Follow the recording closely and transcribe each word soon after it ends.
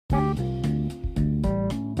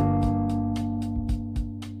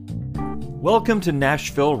Welcome to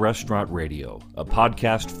Nashville Restaurant Radio, a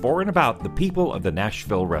podcast for and about the people of the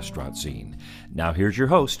Nashville restaurant scene. Now here's your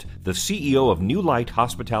host, the CEO of New Light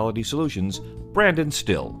Hospitality Solutions, Brandon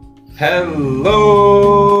Still.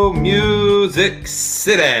 Hello, Music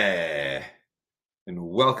City, and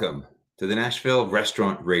welcome to the Nashville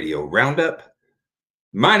Restaurant Radio Roundup.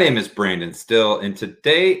 My name is Brandon Still, and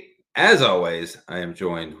today, as always, I am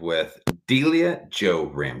joined with Delia Jo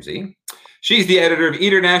Ramsey. She's the editor of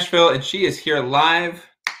Eater Nashville, and she is here live.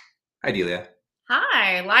 Hi, Delia.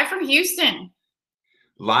 Hi, live from Houston.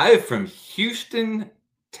 Live from Houston,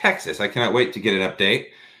 Texas. I cannot wait to get an update.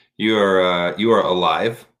 You are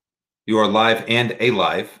alive. You are live and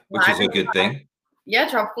alive, which is a good thing. Yeah,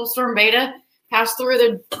 Tropical Storm Beta passed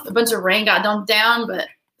through. A bunch of rain got dumped down, but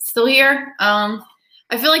still here. I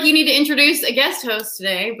feel like you need to introduce a guest host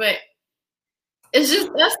today, but it's just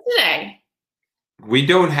us today. We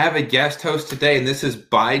don't have a guest host today, and this is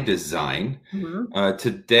by design.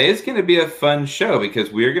 Today is going to be a fun show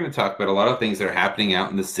because we're going to talk about a lot of things that are happening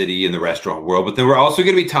out in the city and the restaurant world, but then we're also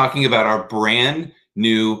going to be talking about our brand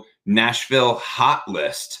new Nashville Hot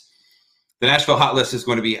List. The Nashville Hot List is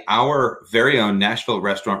going to be our very own Nashville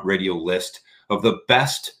Restaurant Radio list of the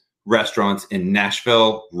best restaurants in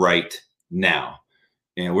Nashville right now.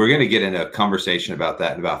 And we're going to get into a conversation about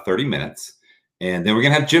that in about 30 minutes. And then we're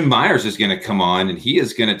going to have Jim Myers is going to come on, and he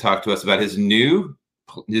is going to talk to us about his new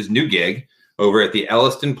gig over at the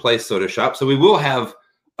Elliston Place Soda Shop. So we will have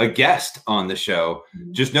a guest on the show,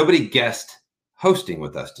 just nobody guest hosting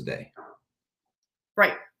with us today.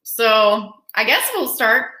 Right. So I guess we'll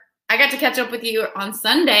start. I got to catch up with you on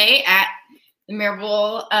Sunday at the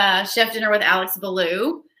Mirabelle Chef Dinner with Alex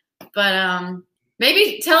Ballou. But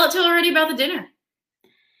maybe tell already about the dinner.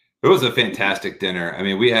 It was a fantastic dinner. I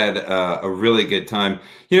mean, we had a really good time.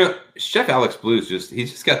 You know, Chef Alex Ballou he's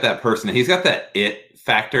just got that person. He's got that it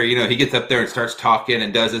factor. You know, he gets up there and starts talking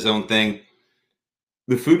and does his own thing.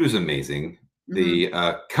 The food was amazing.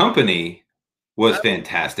 The company was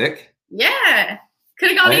fantastic. Yeah.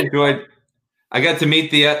 Could have gone. I got to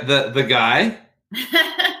meet the guy.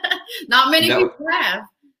 Not many people have.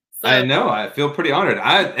 So. I know. I feel pretty honored.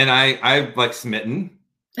 I like smitten.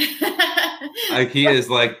 Like he is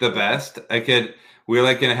like the best. We're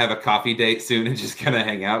like gonna have a coffee date soon and just kind of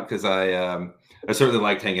hang out because I certainly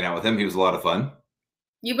liked hanging out with him. He was a lot of fun.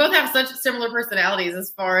 You both have such similar personalities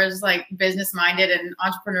as far as like business minded and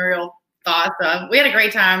entrepreneurial thoughts. We had a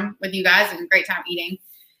great time with you guys and a great time eating.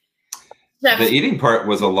 The eating part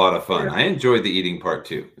was a lot of fun. I enjoyed the eating part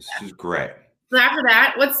too. This was great. So after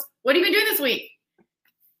that, what have you been doing this week?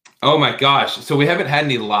 Oh my gosh. So we haven't had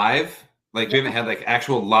any live. We haven't had like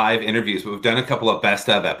actual live interviews, but we've done a couple of best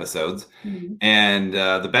of episodes. And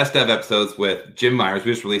the best of episodes with Jim Myers,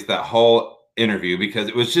 we just released that whole interview because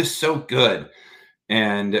it was just so good.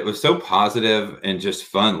 And it was so positive and just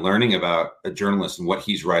fun learning about a journalist and what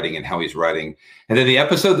he's writing and how he's writing. And then the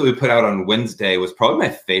episode that we put out on Wednesday was probably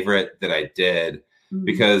my favorite that I did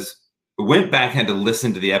because I went back and had to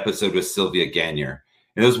listen to the episode with Sylvia Gagnier.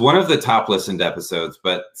 And it was one of the top listened episodes,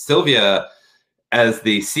 but Sylvia, as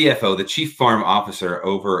the CFO, the Chief Farm Officer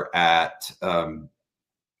over at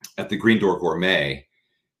the Green Door Gourmet,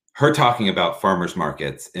 her talking about farmers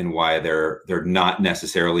markets and why they're not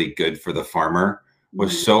necessarily good for the farmer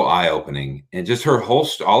was so eye-opening. And just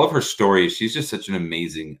all of her stories, she's just such an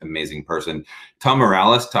amazing, amazing person. Tom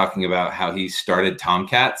Morales talking about how he started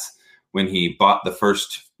Tomcats when he bought the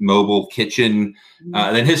first mobile kitchen.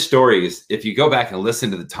 Then his stories, if you go back and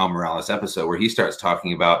listen to the Tom Morales episode where he starts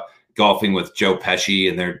talking about golfing with Joe Pesci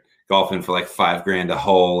and they're golfing for like $5,000 a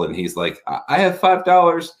hole. And he's like, I have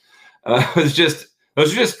 $5. Those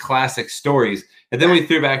are just classic stories. And then we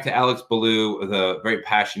threw back to Alex Ballou with a very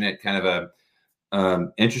passionate kind of a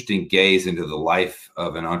interesting gaze into the life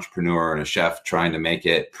of an entrepreneur and a chef trying to make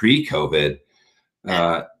it pre-COVID.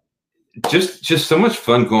 Just so much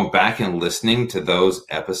fun going back and listening to those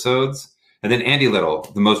episodes. And then Andy Little,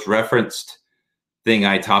 the most referenced thing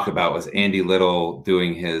I talk about was Andy Little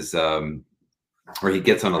doing his where he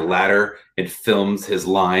gets on a ladder and films his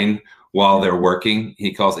line while they're working.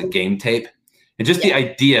 He calls it game tape. And just the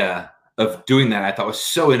idea of doing that, I thought was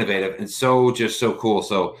so innovative and so cool.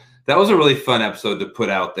 So that was a really fun episode to put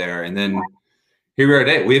out there. And then here we are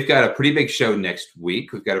today. We've got a pretty big show next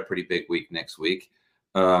week. We've got a pretty big week next week.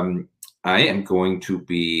 We're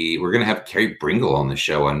going to have Carrie Bringle on the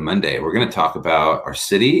show on Monday. We're going to talk about our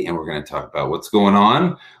city and we're going to talk about what's going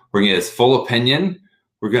on. We're going to get his full opinion.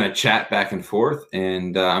 We're going to chat back and forth.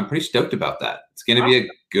 And I'm pretty stoked about that. It's going to be a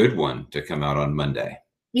good one to come out on Monday.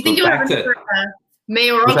 You think you'll have a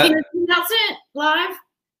mayoral announcement live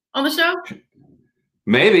on the show?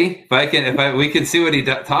 Maybe we can see what he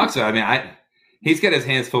talks about. I mean, he's got his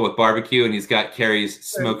hands full with barbecue, and he's got Carrie's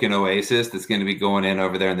Smoking Oasis that's going to be going in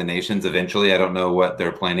over there in the Nations eventually. I don't know what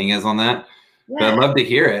their planning is on that, but I'd love to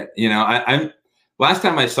hear it. You know, I'm last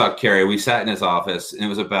time I saw Carrie, we sat in his office, and it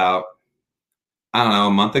was about, I don't know,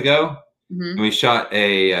 a month ago. And we shot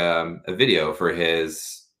a video for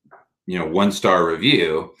his, 1-star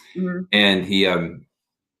review, and he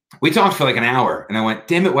we talked for like an hour, and I went,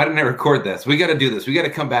 damn it, why didn't I record this? We got to do this. We got to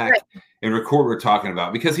come back and record what we're talking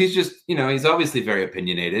about, because he's just, he's obviously very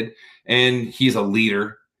opinionated, and he's a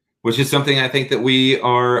leader, which is something I think that we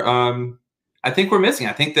are, I think we're missing.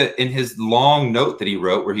 I think that in his long note that he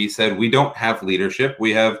wrote where he said, we don't have leadership,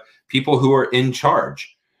 we have people who are in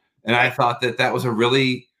charge. And I thought that was a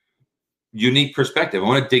really unique perspective. I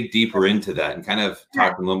want to dig deeper into that and kind of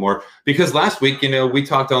talk a little more, because last week, we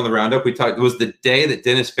talked on the roundup. It was the day that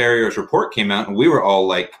Dennis Ferrier's report came out, and we were all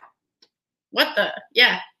like, what the?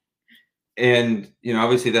 Yeah. And,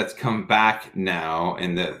 obviously that's come back now,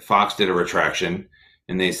 and the Fox did a retraction,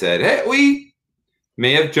 and they said, hey, we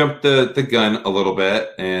may have jumped the gun a little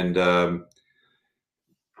bit. And the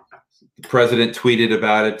president tweeted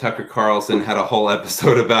about it. Tucker Carlson had a whole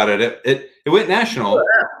episode about it. It went national.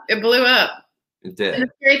 It blew up. It did. And the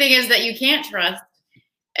scary thing is that you can't trust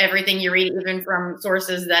everything you read, even from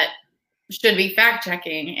sources that should be fact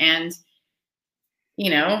checking. And,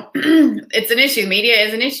 it's an issue. Media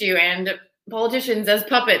is an issue, and politicians as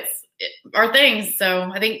puppets are things. So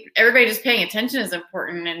I think everybody just paying attention is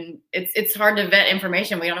important, and it's hard to vet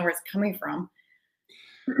information. We don't know where it's coming from.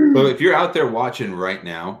 So if you're out there watching right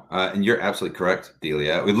now, and you're absolutely correct,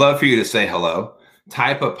 Delia, we'd love for you to say hello.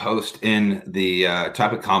 Type a post in the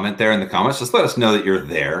type a comment there in the comments. Just let us know that you're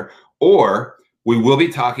there. Or we will be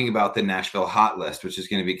talking about the Nashville Hot List, which is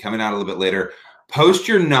going to be coming out a little bit later. Post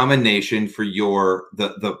your nomination for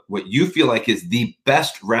the what you feel like is the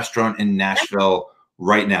best restaurant in Nashville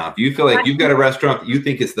right now. If you feel like you've got a restaurant that you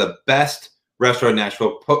think is the best restaurant in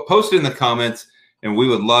Nashville, post it in the comments, and we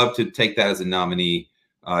would love to take that as a nominee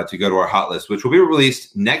to go to our hot list, which will be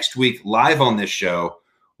released next week live on this show.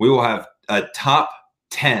 We will have a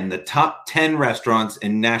the top 10 restaurants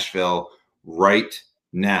in Nashville right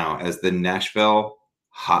now as the Nashville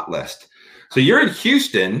Hot List. So you're in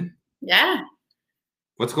Houston. Yeah.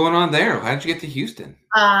 What's going on there? How did you get to Houston?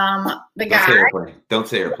 The guy. Don't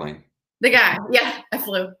say airplane. The guy. Yeah, I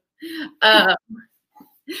flew.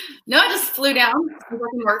 No, I just flew down. I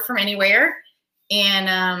can work from anywhere,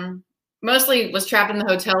 and mostly was trapped in the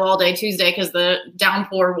hotel all day Tuesday because the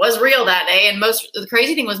downpour was real that day. And the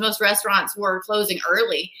crazy thing was most restaurants were closing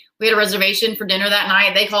early. We had a reservation for dinner that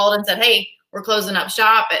night. They called and said, hey, we're closing up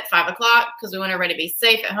shop at 5 o'clock because we want everybody to be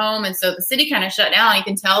safe at home. And so the city kind of shut down. You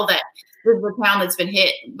can tell that this is a town that's been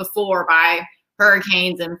hit before by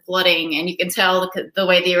hurricanes and flooding, and you can tell the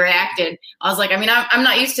way they reacted. I was like, I'm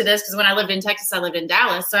not used to this because when I lived in Texas, I lived in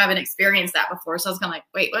Dallas, so I haven't experienced that before. So I was kind of like,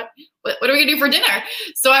 wait, what are we gonna do for dinner?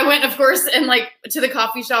 So I went, of course, and to the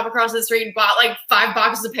coffee shop across the street and bought 5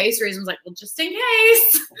 boxes of pastries and was like, well, just in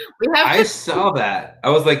case I saw that. I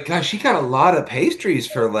was like, gosh, she got a lot of pastries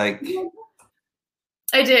for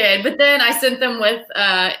I did, but then I sent them with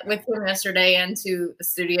him yesterday into the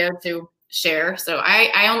studio to share. So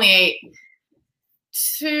I only ate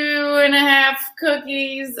 2.5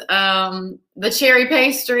 cookies, the cherry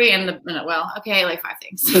pastry, and 5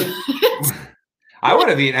 things. I would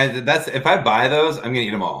have eaten. If I buy those, I'm gonna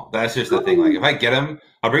eat them all. That's just the thing. If I get them,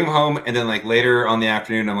 I'll bring them home, and then later on the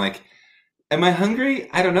afternoon, I'm like, am I hungry?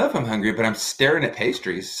 I don't know if I'm hungry, but I'm staring at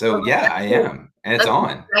pastries. So yeah, I am, and it's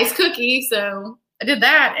on. Nice cookie. So I did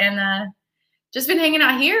that, and just been hanging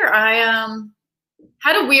out here. I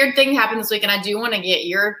had a weird thing happen this week, and I do want to get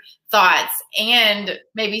your thoughts and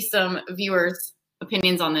maybe some viewers'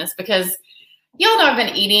 opinions on this, because y'all know I've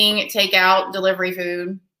been eating takeout, delivery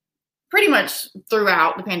food pretty much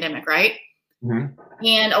throughout the pandemic, right? Mm-hmm.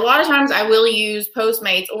 And a lot of times I will use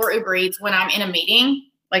Postmates or Uber Eats when I'm in a meeting,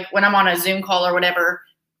 like when I'm on a Zoom call or whatever,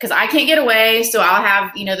 because I can't get away. So I'll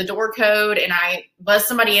have, the door code, and I buzz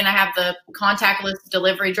somebody in. I have the contactless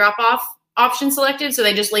delivery drop-off option selected, so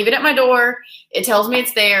they just leave it at my door. It tells me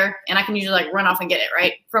it's there, and I can usually run off and get it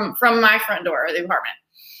right from my front door of the apartment.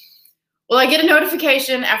 Well, I get a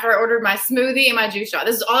notification after I ordered my smoothie and my juice shot.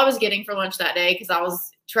 This is all I was getting for lunch that day because I was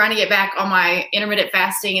trying to get back on my intermittent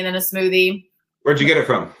fasting and then a smoothie. Where'd you get it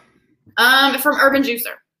from? From Urban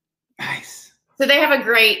Juicer. Nice. So they have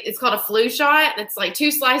it's called a flu shot. It's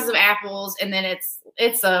 2 slices of apples, and then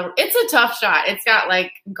it's a tough shot. It's got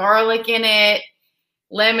garlic in it,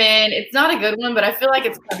 lemon. It's not a good one, but I feel like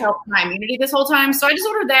it's going to help my immunity this whole time. So I just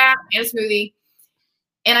ordered that and a smoothie,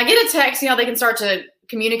 and I get a text, they can start to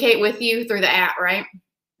communicate with you through the app, right?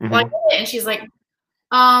 Mm-hmm. Well, and she's like, so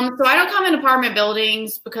I don't come in apartment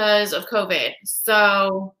buildings because of COVID.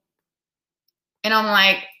 So, and I'm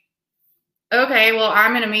like, okay, well,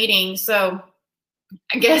 I'm in a meeting, so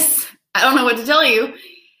I guess I don't know what to tell you.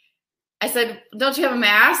 I said, don't you have a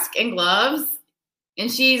mask and gloves?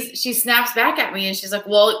 And she snaps back at me and she's like,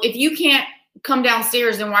 well, if you can't come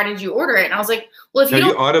downstairs, then why did you order it? And I was like, well, if Are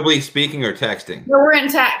you audibly speaking or texting? No, we're in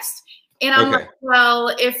text. And I'm Okay. like, well,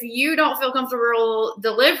 if you don't feel comfortable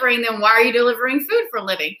delivering, then why are you delivering food for a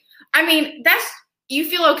living? I mean, you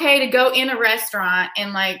feel okay to go in a restaurant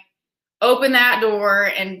and like open that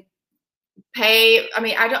door and pay. I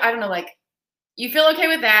mean, I don't know, like you feel okay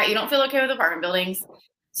with that. You don't feel okay with apartment buildings.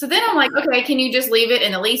 So then I'm like, okay, can you just leave it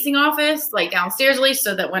in the leasing office, like downstairs at least,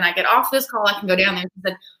 so that when I get off this call, I can go down there. She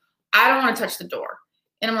said, I don't want to touch the door.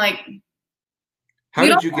 And I'm like, how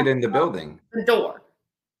did you get in the building? The door.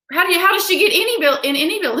 How does she get in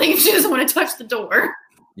any building if she doesn't want to touch the door?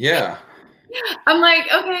 Yeah. I'm like,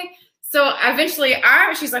 okay. So eventually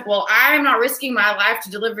she's like, well, I'm not risking my life to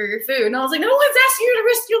deliver your food. And I was like, no one's asking you to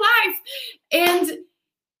risk your life. And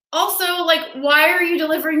also, like, why are you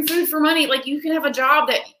delivering food for money? Like, you can have a job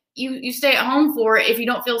that you stay at home for if you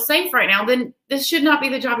don't feel safe right now. Then this should not be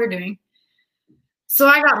the job you're doing. So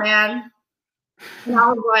I got mad. And I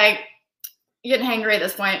was like, getting hangry at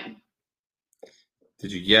this point.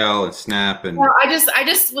 Did you yell and snap? And well, I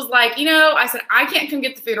just was like, I said, I can't come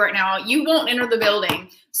get the food right now. You won't enter the building.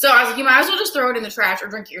 So I was like, you might as well just throw it in the trash or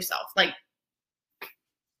drink it yourself. Like,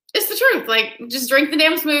 it's the truth. Like, just drink the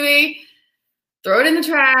damn smoothie. Throw it in the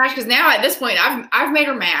trash, because now at this point I've made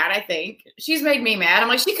her mad. I think she's made me mad. I'm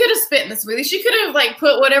like, she could have spit in the smoothie. She could have like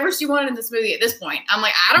put whatever she wanted in the smoothie. At this point, I'm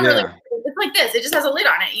like, I don't really. It's like this. It just has a lid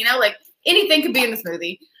on it. Like anything could be in the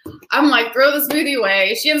smoothie. I'm like, throw the smoothie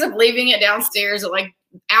away. She ends up leaving it downstairs, like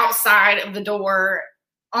outside of the door,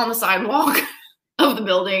 on the sidewalk of the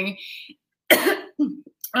building.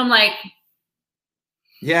 I'm like,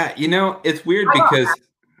 yeah, it's weird because.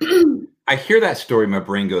 I hear that story. My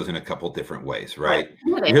brain goes in a couple different ways, right?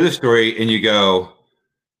 You hear the story and you go,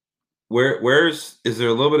 is there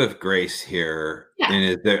a little bit of grace here? Yeah. And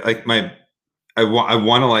is there like I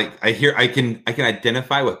want to like, I can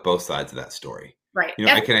identify with both sides of that story. Right.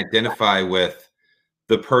 I can identify with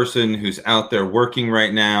the person who's out there working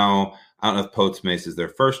right now. I don't know if Postmates is their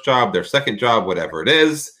first job, their second job, whatever it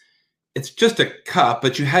is. It's just a cup,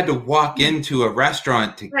 but you had to walk into a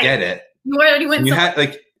restaurant to get it. You already went. You had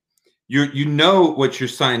like, you know what you're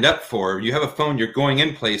signed up for. You have a phone. You're going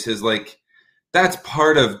in places like that's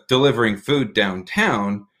part of delivering food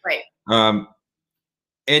downtown. Right. And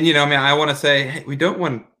I want to say, hey, we don't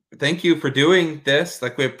want. Thank you for doing this.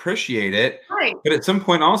 Like we appreciate it. Right. But at some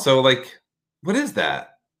point, also, like, what is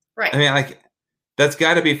that? Right. I mean, like, that's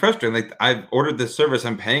got to be frustrating. Like I've ordered this service.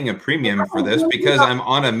 I'm paying a premium for this because I'm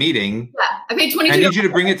on a meeting. Yeah, I paid $22. I need you to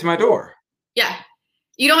bring it to my door. Yeah.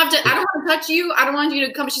 You don't have to, I don't want to touch you. I don't want you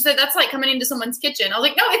to come. She said, that's like coming into someone's kitchen. I was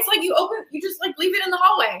like, no, it's like you just like leave it in the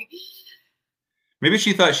hallway. Maybe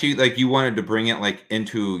she thought you wanted to bring it like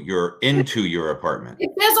into your apartment.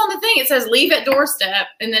 It says on the thing, it says leave at doorstep.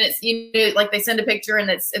 And then it's, like they send a picture and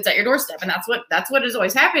it's at your doorstep. And that's what has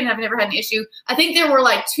always happened. I've never had an issue. I think there were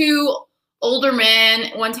like two older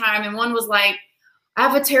men one time. And one was like,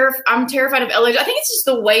 I'm terrified of allergies. I think it's just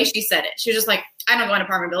the way she said it. She was just like, I don't go in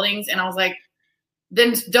apartment buildings. And I was like,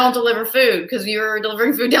 then don't deliver food because you're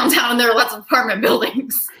delivering food downtown and there are lots of apartment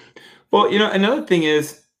buildings. Well, another thing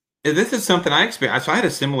is, this is something I experienced. So I had a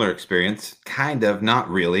similar experience, kind of, not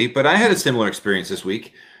really, but I had a similar experience this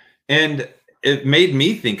week. And it made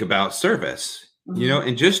me think about service,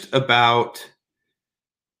 and just about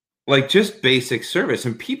like just basic service.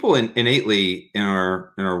 And people innately in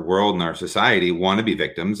our world and our society want to be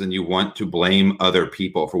victims, and you want to blame other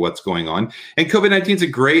people for what's going on. And COVID-19 is a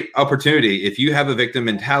great opportunity if you have a victim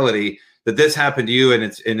mentality that this happened to you, and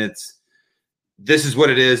it's this is what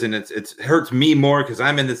it is, and it hurts me more because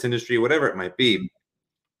I'm in this industry, whatever it might be.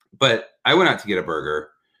 But I went out to get a burger,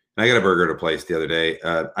 and I got a burger at a place the other day.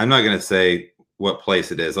 I'm not going to say what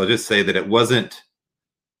place it is. I'll just say that it wasn't.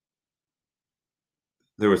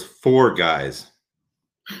 There was 4 guys.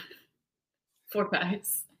 4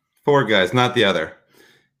 guys. 4 guys, not the other.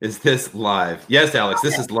 Is this live? Yes, Alex,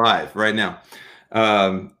 this is live right now.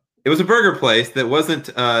 It was a burger place that wasn't,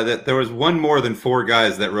 that there was one more than 4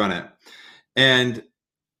 guys that run it. And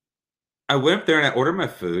I went up there and I ordered my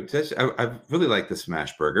food. I really like the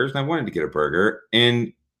smash burgers and I wanted to get a burger.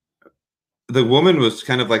 And the woman was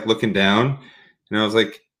kind of like looking down and I was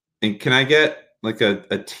like, and can I get like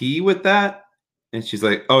a tea with that? And she's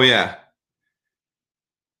like, oh yeah.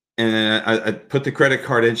 And I put the credit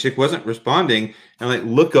card in. She wasn't responding. And I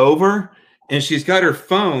look over, and she's got her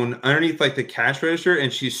phone underneath the cash register,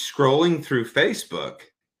 and she's scrolling through Facebook.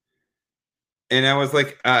 And I was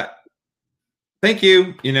like, thank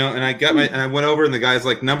you, and I got and I went over, and the guy's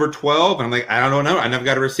like, number 12. And I'm like, I don't know. I never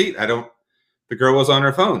got a receipt. The girl was on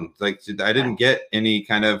her phone. I didn't get any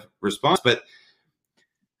kind of response. But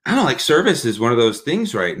I don't know, service is one of those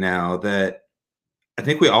things right now that I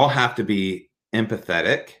think we all have to be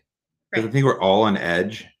empathetic. Because I think we're all on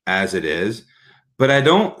edge as it is. But I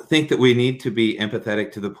don't think that we need to be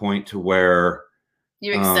empathetic to the point to where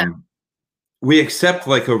you accept. We accept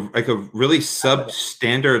a really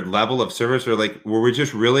substandard level of service, or where we're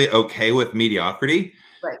just really okay with mediocrity.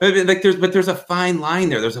 Right. But there's a fine line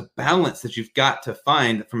there. There's a balance that you've got to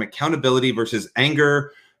find from accountability versus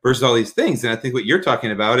anger versus all these things. And I think what you're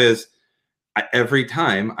talking about is every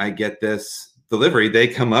time I get this delivery, they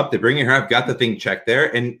come up, they bring it here. I've got the thing checked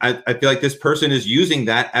there. And I feel like this person is using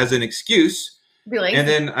that as an excuse. And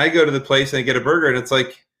then I go to the place and I get a burger, and it's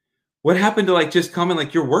like, what happened to just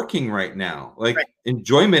comment you're working right now?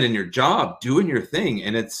 Enjoyment in your job, doing your thing.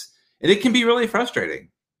 And it can be really frustrating.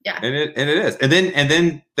 Yeah. And it is. And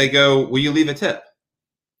then they go, will you leave a tip?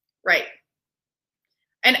 Right.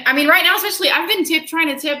 And I mean, right now, especially, I've been trying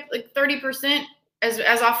to tip 30%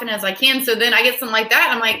 as often as I can. So then I get something like that.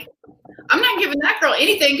 I'm like, I'm not giving that girl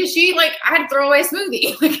anything because she I had to throw away a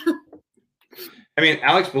smoothie. I mean,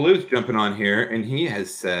 Alex Ballou's jumping on here, and he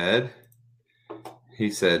said,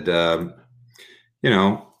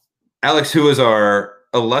 Alex, who was our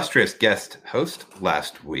illustrious guest host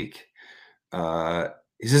last week,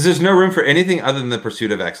 he says there's no room for anything other than the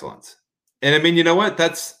pursuit of excellence. And I mean, you know what?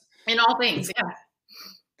 That's in all things, yeah.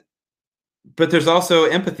 But there's also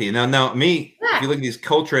empathy. Now me, if you look at these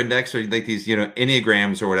culture index or these,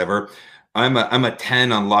 Enneagrams or whatever, I'm a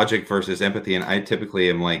 10 on logic versus empathy. And I typically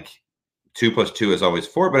am 2 + 2 is always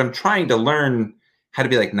 4, but I'm trying to learn how to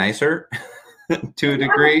be nicer to a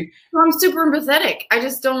degree. I'm super empathetic. I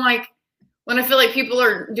just don't when I feel like people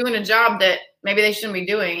are doing a job that maybe they shouldn't be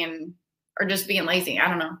doing and are just being lazy. I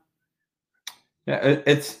don't know. Yeah,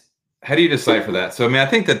 it's how do you decipher that? So I mean, I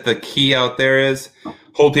think that the key out there is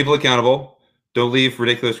hold people accountable. Don't leave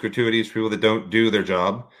ridiculous gratuities for people that don't do their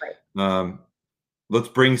job. Right. Let's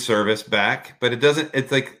bring service back, but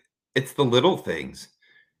it's the little things.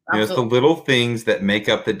 It's the little things that make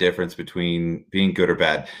up the difference between being good or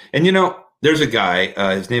bad. And there's a guy,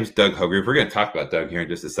 his name's Doug Hogreeve. We're going to talk about Doug here in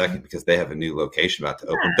just a second because they have a new location about to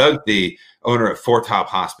open. Doug, the owner of Four Top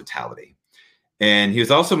Hospitality. And he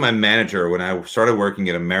was also my manager when I started working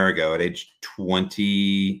at Amerigo at age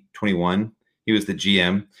 21. He was the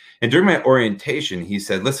GM. And during my orientation, he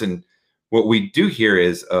said, listen, what we do here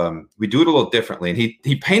is we do it a little differently. And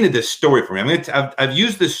he painted this story for me. I've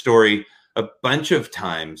used this story a bunch of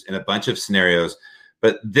times in a bunch of scenarios,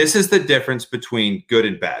 but this is the difference between good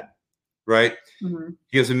and bad, right? Mm-hmm.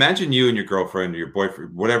 He goes, imagine you and your girlfriend or your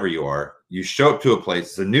boyfriend, whatever you are, you show up to a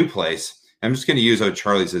place, it's a new place. I'm just going to use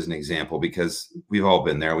O'Charlie's as an example because we've all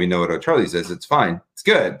been there. We know what O'Charlie's is. It's fine. It's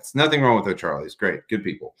good. It's nothing wrong with O'Charlie's. Great. Good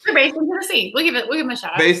people. They're based in Tennessee. We'll give them a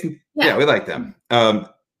shout out. Yeah, we like them.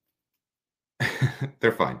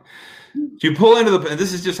 They're fine. You pull into and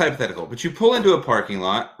this is just hypothetical, but you pull into a parking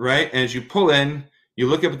lot, right? And as you pull in, you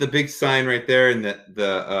look up at the big sign right there, and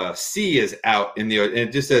the C is out and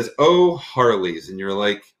it just says, "Oh, Harleys," and you're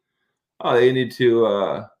like, "Oh, they need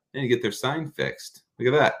to get their sign fixed."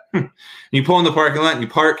 Look at that. You pull in the parking lot and you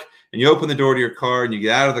park, and you open the door to your car, and you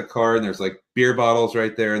get out of the car, and there's beer bottles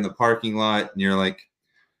right there in the parking lot, and you're like,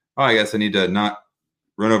 "Oh, I guess I need to not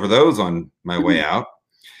run over those on my way out."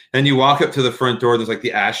 Then you walk up to the front door. There's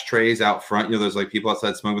the ashtrays out front. There's people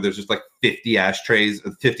outside smoking, but there's just 50 ashtrays,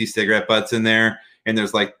 50 cigarette butts in there. And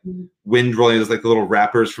there's wind rolling. There's the little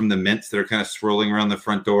wrappers from the mints that are kind of swirling around the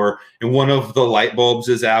front door. And one of the light bulbs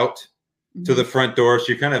is out to the front door. So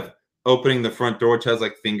you're kind of opening the front door, which has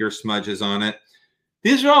finger smudges on it.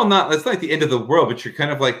 These are all that's not the end of the world, but you're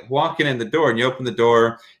kind of walking in the door, and you open the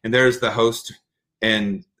door, and there's the host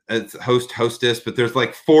and it's hostess, but there's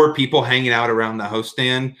 4 people hanging out around the host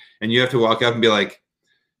stand, and you have to walk up and be like,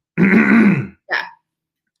 yeah.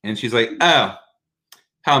 And she's like, "Oh,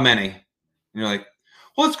 how many?" And you're like,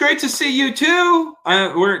 "Well, it's great to see you too.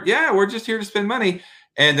 We're just here to spend money."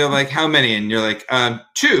 And they're like, "How many?" And you're like,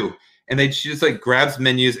 2. And she just grabs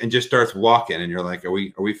menus and just starts walking, and you're like, "Are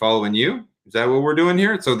we following you? Is that what we're doing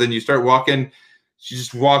here?" So then you start walking. She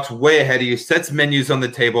just walks way ahead of you, sets menus on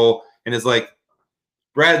the table, and is like,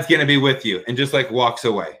 "Brad's going to be with you," and just walks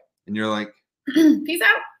away. And you're like, "Peace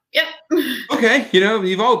out." Yep. Okay.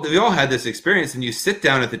 We've all had this experience, and you sit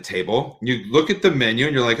down at the table, you look at the menu,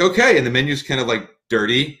 and you're like, okay. And the menu's kind of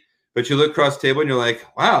dirty. but you look across the table and you're like,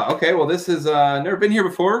 wow, okay, well, this is never been here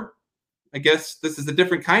before. I guess this is a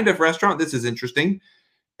different kind of restaurant. This is interesting.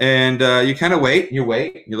 And you kind of wait,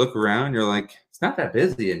 you look around, you're like, it's not that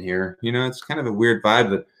busy in here. You know, it's kind of a weird vibe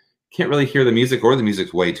that can't really hear the music, or the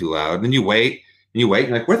music's way too loud. And then you wait, and you're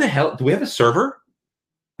like, where the hell, do we have a server?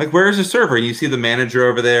 Like, where's the server? And you see the manager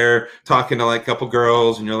over there talking to like a couple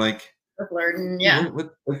girls, and you're like, yeah.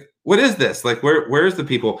 What is this? Like, where's the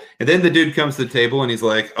people? And then the dude comes to the table and he's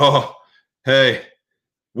like, oh, hey.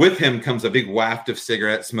 With him comes a big waft of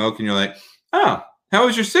cigarette smoke, and you're like, oh, how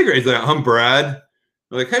was your cigarette? He's like, I'm Brad.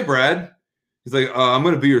 You're like, hey, Brad. He's like, I'm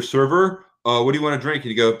going to be your server. What do you want to drink?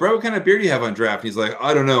 And you go, bro, what kind of beer do you have on draft? And he's like,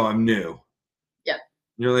 I don't know. I'm new. Yeah. And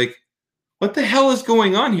you're like, what the hell is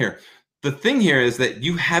going on here? The thing here is that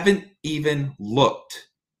you haven't even looked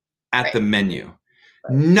at the menu.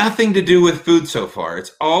 Right. Nothing to do with food so far.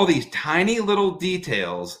 It's all these tiny little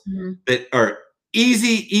details that are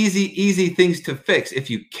easy things to fix if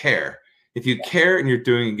you care. If you care and you're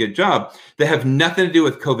doing a good job, that have nothing to do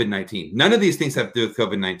with COVID-19. None of these things have to do with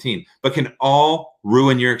COVID-19, but can all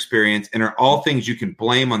ruin your experience and are all things you can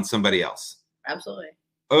blame on somebody else. Absolutely.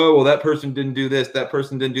 Oh, well, that person didn't do this. That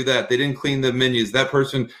person didn't do that. They didn't clean the menus. That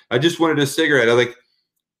person, I just wanted a cigarette. I'm like,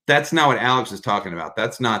 that's not what Alex is talking about.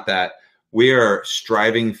 That's not that. We are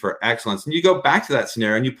striving for excellence. And you go back to that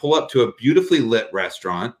scenario and you pull up to a beautifully lit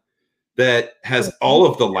restaurant that has all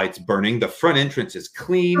of the lights burning. The front entrance is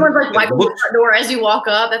clean. Someone's like wiping the front door as you walk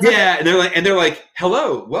up. That's and they're like,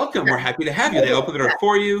 hello, welcome. We're happy to have you. They open the door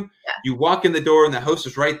for you. Yeah. You walk in the door and the host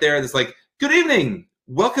is right there. And it's like, good evening.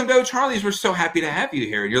 Welcome to O'Charlie's. We're so happy to have you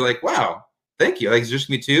here. And you're like, wow, thank you. Like, it's just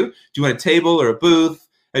me too. Do you want a table or a booth?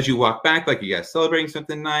 As you walk back, like, you guys celebrating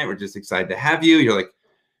something tonight? We're just excited to have you. You're like,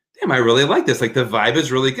 damn, I really like this. Like, the vibe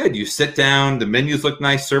is really good. You sit down, the menus look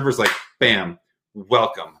nice. Server's like, bam,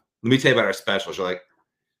 welcome. Let me tell you about our specials. You're like,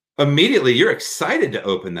 immediately you're excited to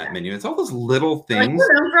open that menu. It's all those little things.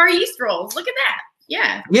 Like, for our yeast rolls. Look at that.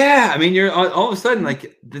 Yeah. Yeah. I mean, you're all of a sudden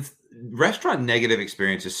like, this restaurant negative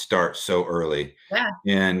experiences start so early. Yeah.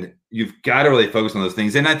 And you've got to really focus on those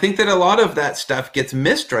things. And I think that a lot of that stuff gets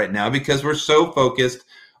missed right now because we're so focused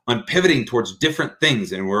on pivoting towards different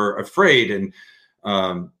things, and we're afraid, and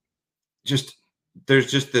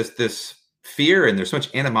there's just this fear, and there's so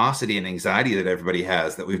much animosity and anxiety that everybody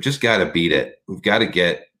has that we've just got to beat it. We've got to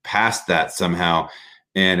get past that somehow.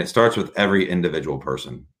 And it starts with every individual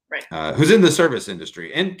person, right, who's in the service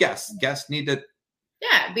industry, and guests need to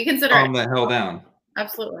be considerate. Calm the hell down.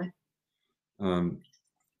 Absolutely. So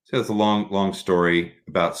it's a long story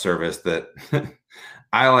about service that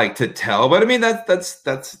I like to tell, but I mean, that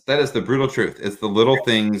is the brutal truth. It's the little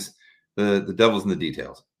things, the devil's in the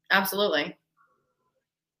details. Absolutely.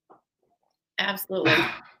 So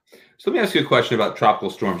let me ask you a question about tropical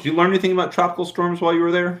storms. Did you learn anything about tropical storms while you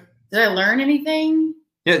were there? Did I learn anything?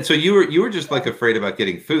 Yeah, so you were just like afraid about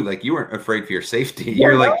getting food. Like, you weren't afraid for your safety.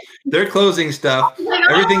 You're like, they're closing stuff. Like,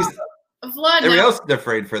 Everything's a flood. Everybody else is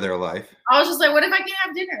afraid for their life. I was just like, what if I can't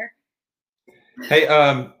have dinner?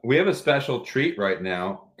 Hey, we have a special treat right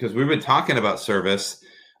now because we've been talking about service.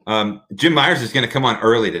 Jim Myers is going to come on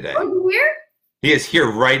early today. Oh, you here? He is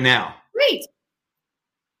here right now. Great.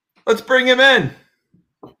 Let's bring him in.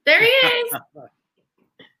 There he is.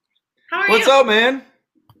 How are you? What's up, man?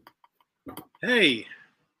 Hey.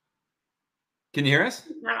 Can you hear us?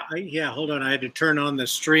 Yeah, hold on. I had to turn on the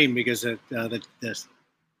stream because there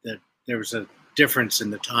was a difference in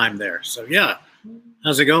the time there. So, yeah.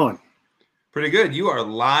 How's it going? Pretty good. You are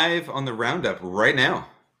live on the Roundup right now.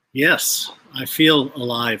 Yes, I feel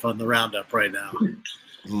alive on the Roundup right now.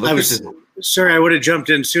 Sorry, I would have jumped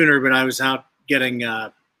in sooner, but I was out getting,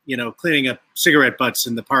 cleaning up cigarette butts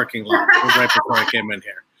in the parking lot right before I came in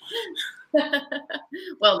here.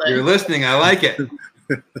 Well done. You're listening. I like it. You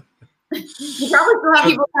probably still have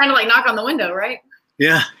people trying to like knock on the window, right?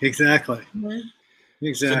 Yeah, exactly. Mm-hmm.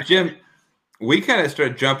 Exactly. So, Jim, we kind of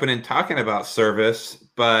started jumping in talking about service,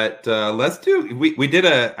 but I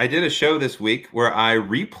did a show this week where I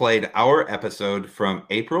replayed our episode from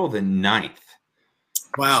April the 9th.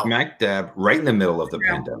 Wow. Smack dab right in the middle of the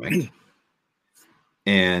pandemic.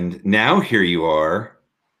 And now here you are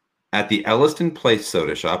at the Elliston Place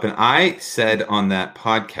Soda Shop. And I said on that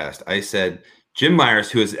podcast, Jim Myers,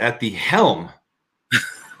 who is at the helm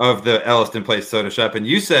of the Elliston Place Soda Shop. And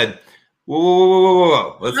you said,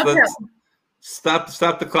 whoa. Let's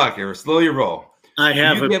stop the clock here. Slow your roll.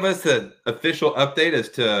 Can you give us an official update as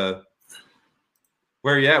to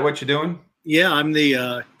where you're at, what you're doing? Yeah, I'm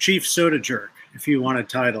the chief soda jerk, if you want a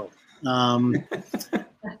title.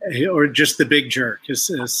 Or just the big jerk, as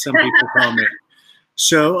some people call me.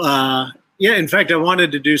 So, Yeah, in fact, I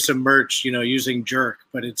wanted to do some merch, using Jerk,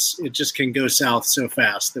 but it just can go south so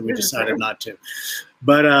fast that we decided not to.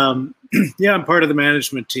 But yeah, I'm part of the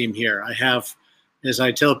management team here. I have, as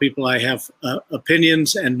I tell people, I have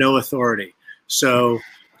opinions and no authority. So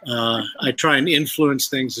I try and influence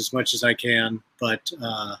things as much as I can. But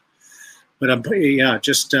I'm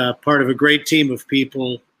just part of a great team of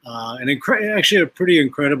people, actually a pretty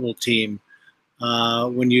incredible team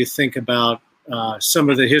when you think about some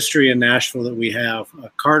of the history in Nashville that we have.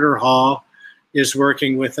 Carter Haw is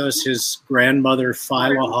working with us. His grandmother,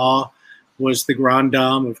 Phyla Haw, was the Grand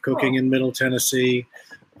Dame of cooking in Middle Tennessee.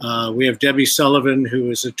 We have Debbie Sullivan,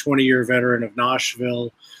 who is a 20-year veteran of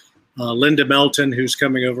Nashville. Linda Melton, who's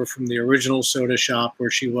coming over from the original soda shop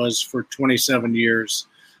where she was for 27 years,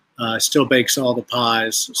 still bakes all the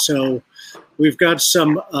pies. So we've got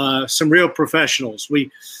some real professionals.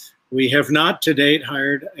 We have not to date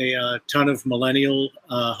hired a ton of millennial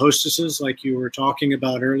hostesses like you were talking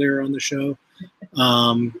about earlier on the show.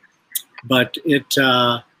 But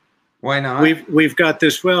why not? We've got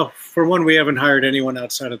this. Well, for one, we haven't hired anyone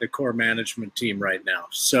outside of the core management team right now.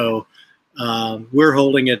 So we're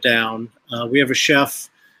holding it down. We have a chef,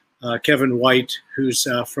 Kevin White, who's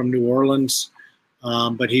from New Orleans,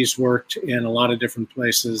 but he's worked in a lot of different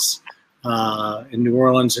places in New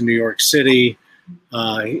Orleans and New York City.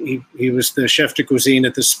 He was the chef de cuisine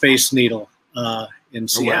at the Space Needle in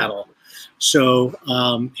Seattle. Wow.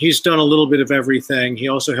 So he's done a little bit of everything. He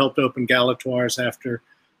also helped open Galatoire's after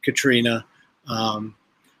Katrina.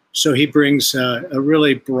 So he brings a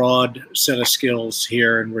really broad set of skills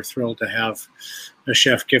here, and we're thrilled to have a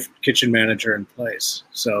chef kitchen manager in place.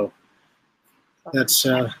 So that's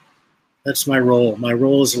my role. My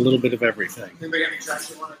role is a little bit of everything. Anybody got any tracks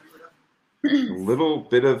you want to do? A little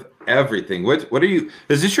bit of everything. What are you?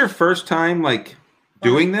 Is this your first time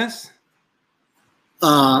doing this?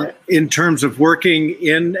 In terms of working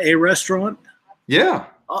in a restaurant? Yeah.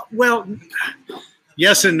 Well,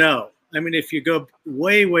 yes and no. I mean, if you go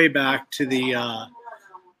way back to the around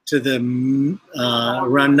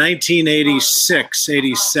 1986,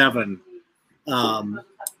 87,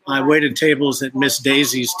 I waited tables at Miss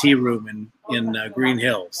Daisy's Tea Room in Green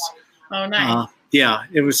Hills. Oh, nice. Yeah,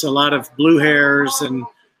 it was a lot of blue hairs and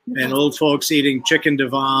old folks eating chicken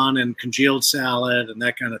divan and congealed salad and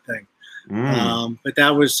that kind of thing. But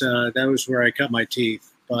that was where I cut my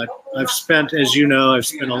teeth. But I've spent, as you know,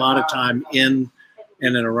 a lot of time in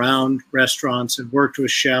and around restaurants and worked with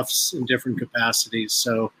chefs in different capacities.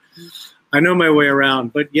 So I know my way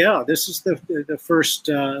around. But yeah, this is the first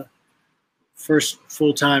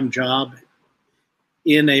full-time job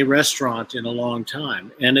in a restaurant in a long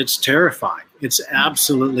time, and it's terrifying. It's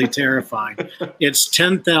absolutely terrifying. It's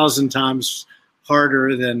 10,000 times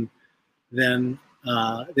harder than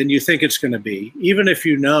you think it's going to be. Even if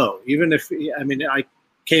I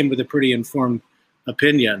came with a pretty informed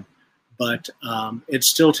opinion, but it's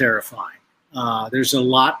still terrifying. There's a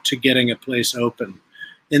lot to getting a place open,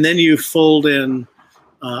 and then you fold in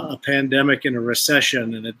a pandemic and a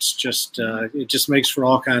recession, and it's just it just makes for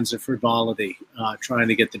all kinds of frivolity trying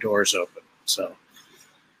to get the doors open. So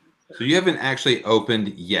you haven't actually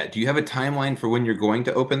opened yet. Do you have a timeline for when you're going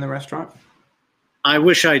to open the restaurant? I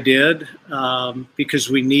wish I did, because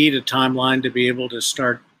we need a timeline to be able to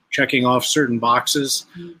start checking off certain boxes.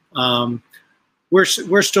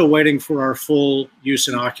 We're still waiting for our full use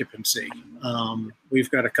and occupancy.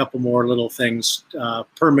 We've got a couple more little things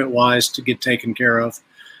permit-wise to get taken care of.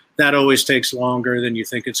 That always takes longer than you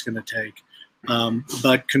think it's going to take.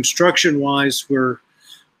 But construction-wise, we're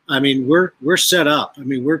set up. I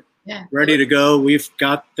mean, we're ready to go. We've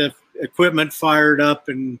got the equipment fired up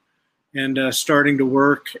and starting to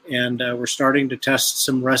work, and we're starting to test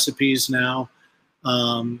some recipes now.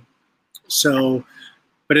 But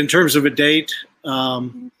in terms of a date,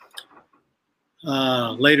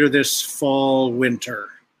 later this fall, winter.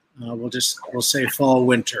 We'll say fall,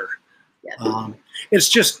 winter. Yeah. It's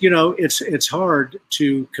just, it's hard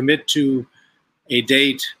to commit to a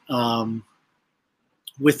date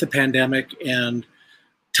with the pandemic, and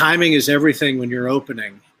timing is everything when you're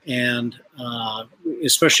opening. And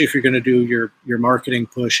especially if you're going to do your marketing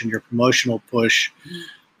push and your promotional push,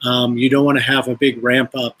 you don't want to have a big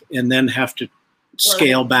ramp up and then have to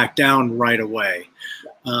scale back down right away.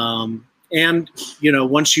 And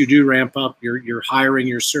once you do ramp up, you're hiring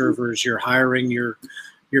your servers, you're hiring your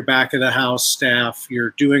back of the house staff,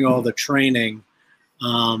 you're doing all the training.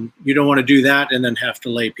 You don't want to do that and then have to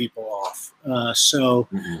lay people off. So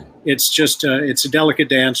it's just it's a delicate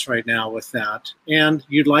dance right now with that. And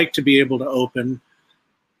you'd like to be able to open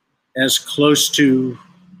as close to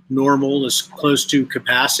normal, as close to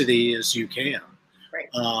capacity as you can. Right.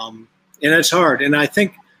 and it's hard. And I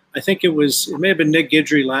think it may have been Nick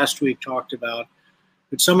Guidry last week talked about,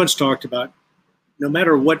 but someone's talked about, no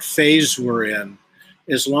matter what phase we're in,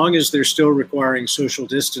 as long as they're still requiring social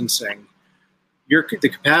distancing, the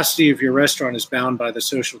capacity of your restaurant is bound by the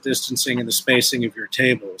social distancing and the spacing of your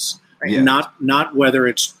tables, right? Yeah. Not whether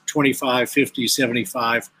it's 25, 50,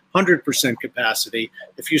 75, 100% capacity.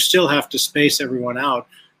 If you still have to space everyone out,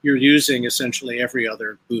 you're using essentially every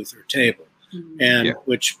other booth or table, and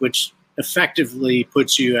which effectively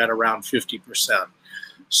puts you at around 50%.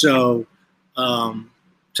 So,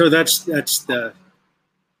 so that's the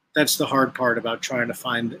hard part about trying to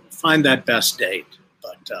find that best date.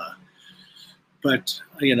 But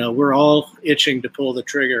we're all itching to pull the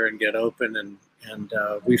trigger and get open, and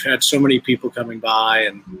we've had so many people coming by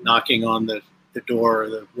and knocking on the door or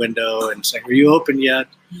the window and saying, "Are you open yet?"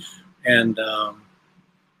 And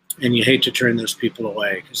you hate to turn those people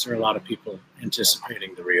away because there are a lot of people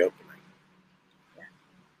anticipating the reopening.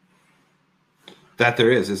 That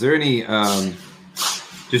there is. Is there any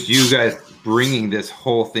just you guys bringing this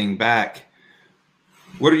whole thing back?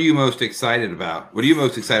 What are you most excited about? What are you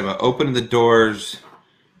most excited about? Opening the doors,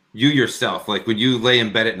 you yourself, like when you lay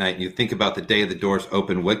in bed at night and you think about the day the doors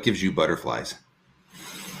open, what gives you butterflies?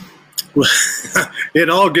 Well, it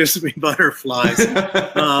all gives me butterflies.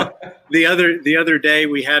 The other day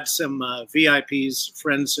we had some VIPs,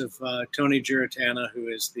 friends of Tony Giratana, who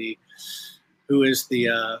is the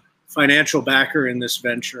financial backer in this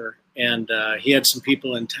venture, and he had some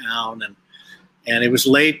people in town, and it was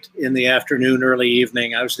late in the afternoon, early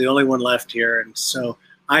evening. I was the only one left here, and so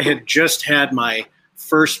I had just had my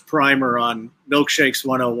first primer on Milkshakes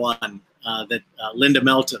 101 that Linda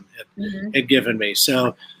Melton had given me.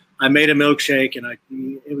 So I made a milkshake, and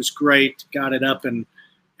it was great. Got it up and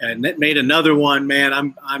made another one. Man,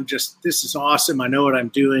 I'm just, this is awesome. I know what I'm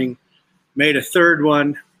doing. Made a third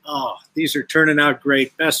one. Oh, these are turning out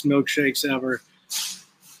great. Best milkshakes ever.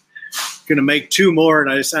 Going to make two more,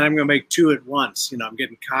 and I decided I'm going to make two at once. I'm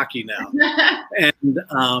getting cocky now, and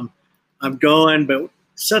I'm going, but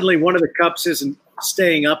suddenly one of the cups isn't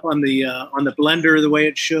staying up on the blender the way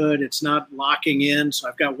it should. It's not locking in, so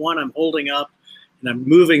I've got one I'm holding up, and I'm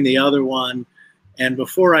moving the other one, and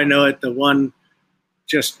before I know it, the one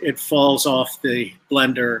it falls off the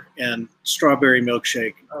blender, and strawberry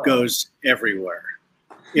milkshake goes everywhere.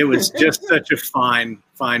 It was just such a fine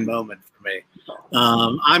moment for me.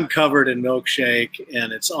 I'm covered in milkshake,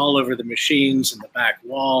 and it's all over the machines and the back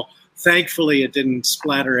wall. Thankfully, it didn't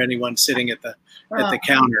splatter anyone sitting at the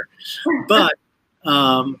counter. But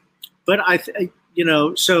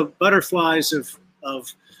so butterflies of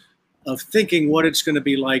thinking what it's going to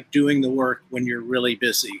be like doing the work when you're really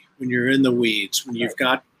busy, when you're in the weeds, when you've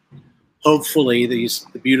got hopefully the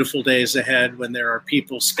beautiful days ahead when there are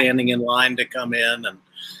people standing in line to come in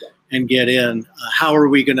and get in. How are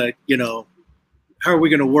we going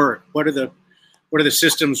to work? What are the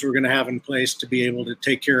systems we're going to have in place to be able to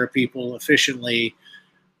take care of people efficiently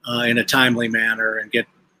in a timely manner and get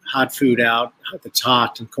hot food out that's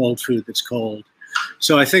hot and cold food that's cold?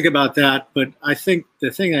 So I think about that, but I think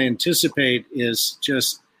the thing I anticipate is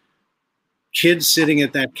just kids sitting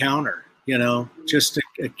at that counter, just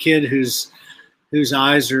a kid whose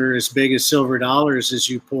eyes are as big as silver dollars as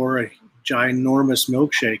you pour a ginormous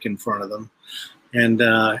milkshake in front of them and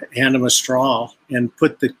hand them a straw and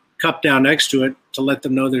put the cup down next to it to let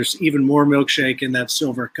them know there's even more milkshake in that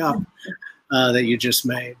silver cup that you just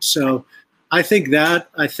made. So I think the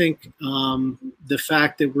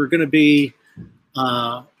fact that we're going to be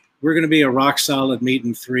a rock solid meat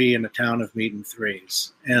and three in a town of meat and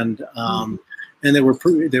threes, and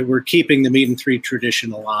that we're keeping the meat and three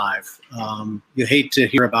tradition alive. You hate to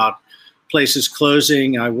hear about places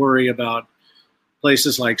closing. I worry about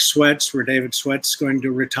places like Sweats, where David Sweats is going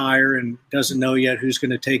to retire and doesn't know yet who's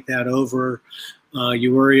going to take that over.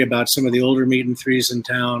 You worry about some of the older meat and threes in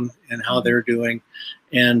town and how they're doing.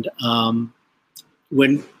 And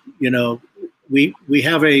when we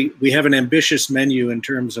have an ambitious menu in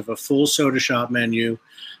terms of a full soda shop menu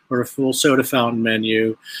or a full soda fountain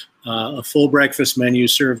menu, a full breakfast menu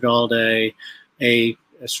served all day, a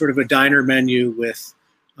sort of a diner menu with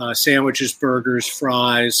sandwiches, burgers,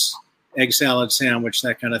 fries, egg salad sandwich,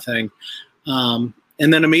 that kind of thing. And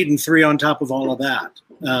then a meat and three on top of all of that.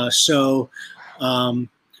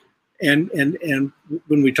 And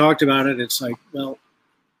when we talked about it, it's like, well,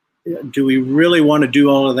 do we really want to do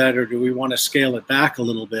all of that, or do we want to scale it back a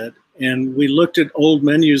little bit? And we looked at old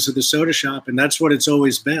menus of the soda shop, and that's what it's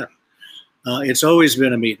always been. It's always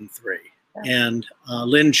been a meat and three. And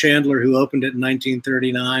Lynn Chandler, who opened it in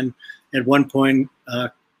 1939, at one point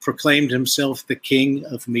proclaimed himself the king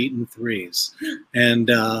of meat and threes. And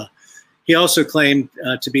he also claimed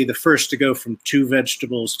to be the first to go from 2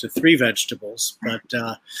 vegetables to 3 vegetables,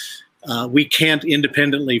 but we can't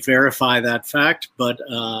independently verify that fact. But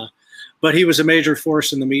he was a major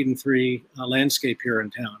force in the Meat and Three landscape here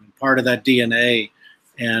in town, and part of that DNA.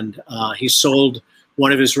 And he sold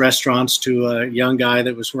one of his restaurants to a young guy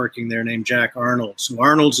that was working there named Jack Arnold. So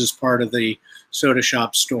Arnold's is part of the Soda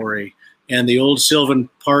Shop story, and the old Sylvan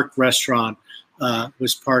Park restaurant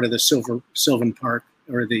was part of the Sylvan Park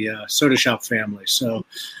or the Soda Shop family. So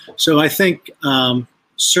I think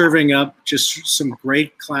serving up just some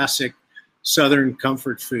great classic Southern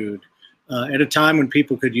comfort food at a time when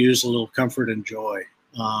people could use a little comfort and joy.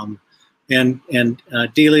 And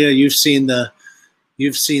Delia, you've seen the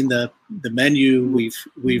menu.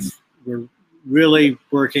 We're really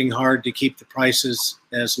working hard to keep the prices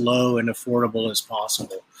as low and affordable as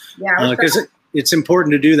possible. Yeah, because it's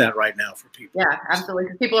important to do that right now for people. Yeah, absolutely.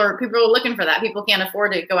 Because people are looking for that. People can't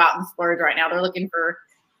afford to go out and splurge right now. They're looking for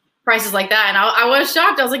prices like that. And I was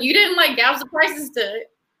shocked. I was like, you didn't gouge the prices to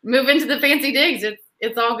move into the fancy digs.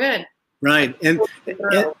 It's all good. Right. And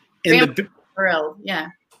the thrilled. Yeah.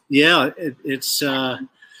 Yeah, it's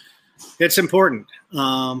important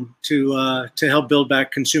to help build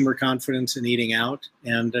back consumer confidence in eating out,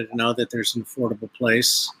 and to know that there's an affordable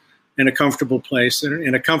place and a comfortable place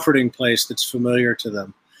and a comforting place that's familiar to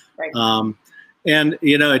them. Right. And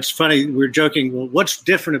it's funny, we're joking, well, what's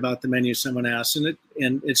different about the menu, someone asked, and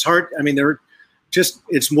it's hard. I mean,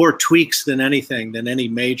 it's more tweaks than any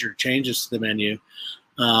major changes to the menu.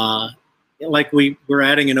 Like we're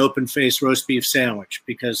adding an open-faced roast beef sandwich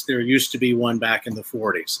because there used to be one back in the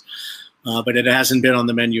 40s, but it hasn't been on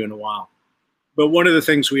the menu in a while. But one of the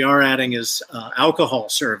things we are adding is alcohol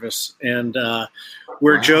service, and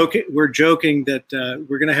we're joking that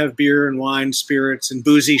we're going to have beer and wine, spirits, and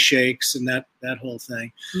boozy shakes, and that whole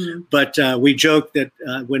thing. Mm-hmm. But we joke that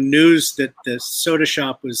when news that the Soda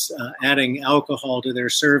Shop was adding alcohol to their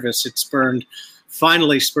service, it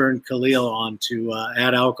finally spurned Khalil on to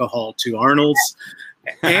add alcohol to Arnold's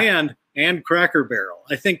and Cracker Barrel.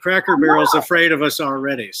 I think Cracker Barrel's afraid of us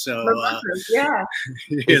already. So yeah,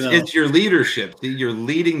 it's your leadership. You're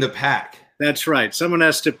leading the pack. That's right. Someone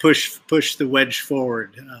has to push the wedge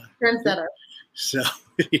forward. Trendsetter. So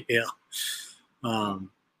yeah,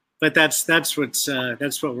 but that's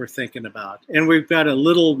what we're thinking about. And we've got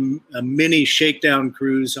a mini shakedown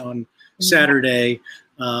cruise on Saturday.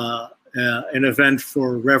 An event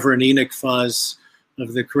for Reverend Enoch Fuzz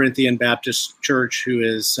of the Corinthian Baptist Church, who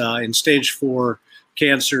is in stage 4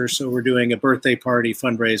 cancer. So we're doing a birthday party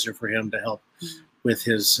fundraiser for him to help with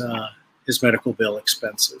his medical bill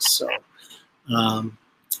expenses.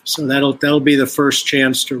 So that'll be the first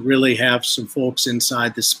chance to really have some folks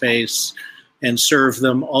inside the space and serve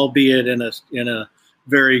them, albeit in a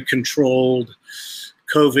very controlled,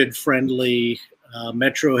 COVID-friendly,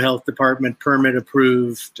 Metro Health Department permit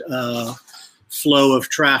approved flow of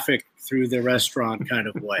traffic through the restaurant kind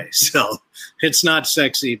of way. So it's not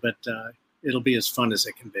sexy, but it'll be as fun as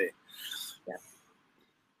it can be. Yeah.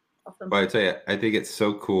 Awesome. But I tell you, I think it's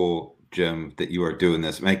so cool, Jim, that you are doing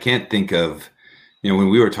this. I mean, I can't think of, when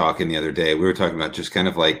we were talking the other day, we were talking about just kind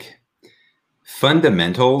of like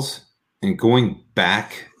fundamentals and going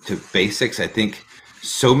back to basics. I think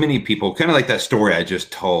so many people, kind of like that story I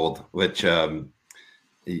just told, which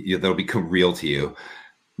that'll become real to you.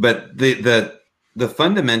 But the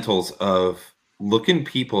fundamentals of looking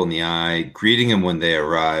people in the eye, greeting them when they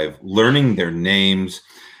arrive, learning their names.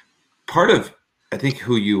 Part of, I think,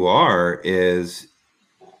 who you are is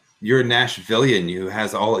you're a Nashvilleian who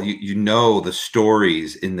has all, the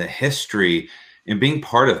stories in the history, and being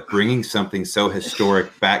part of bringing something so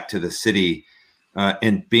historic back to the city,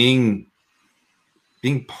 and being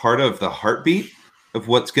part of the heartbeat of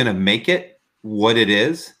what's going to make it what it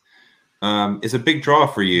is a big draw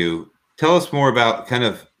for you. Tell us more about kind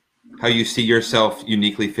of how you see yourself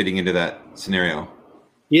uniquely fitting into that scenario.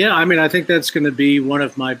 Yeah, I mean, I think that's going to be one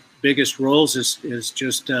of my biggest roles is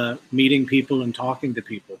just meeting people and talking to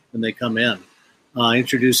people when they come in,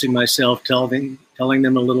 introducing myself, telling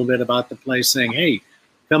them a little bit about the place, saying, hey,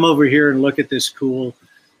 come over here and look at this cool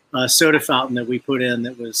soda fountain that we put in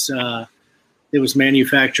that was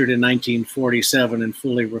manufactured in 1947 and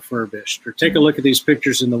fully refurbished. Or take a look at these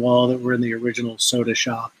pictures in the wall that were in the original Soda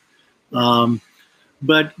Shop.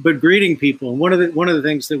 But greeting people. One of the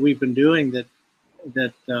things that we've been doing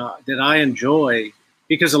that I enjoy,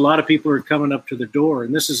 because a lot of people are coming up to the door,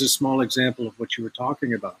 and this is a small example of what you were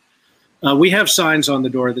talking about. We have signs on the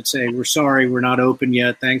door that say, we're sorry, we're not open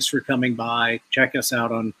yet. Thanks for coming by. Check us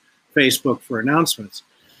out on Facebook for announcements.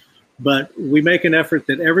 But we make an effort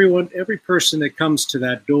that every person that comes to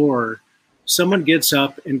that door someone gets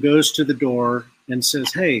up and goes to the door and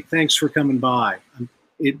says, "Hey, thanks for coming by."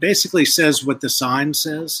 It basically says what the sign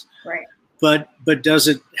says, right? But does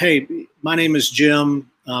it? Hey, my name is Jim.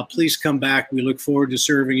 Please come back. We look forward to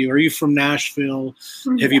serving you. Are you from Nashville?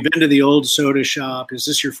 Have you been to the old soda shop? Is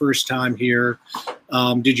this your first time here?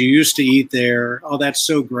 Did you used to eat there? Oh, that's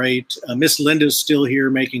so great. Miss Linda's still here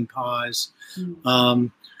making pies.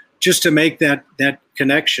 Just to make that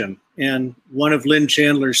connection. And one of Lynn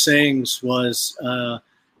Chandler's sayings was,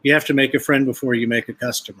 you have to make a friend before you make a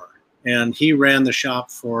customer. And he ran the shop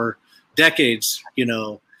for decades,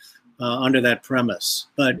 under that premise.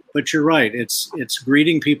 But you're right. It's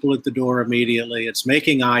greeting people at the door immediately. It's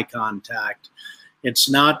making eye contact. It's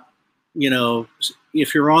not,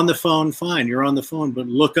 if you're on the phone, fine, you're on the phone, but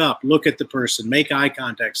look up, look at the person, make eye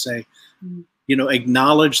contact, say,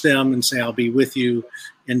 acknowledge them and say, I'll be with you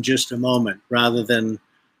in just a moment, rather than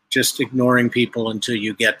just ignoring people until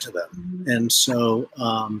you get to them. And so,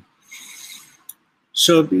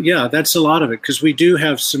 yeah, that's a lot of it, because we do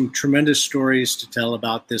have some tremendous stories to tell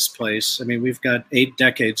about this place. I mean, we've got 8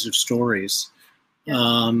 decades of stories.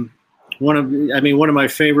 One of my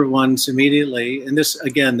favorite ones immediately, and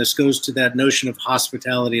this goes to that notion of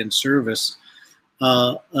hospitality and service.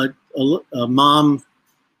 A mom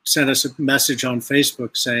sent us a message on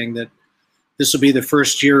Facebook saying that this will be the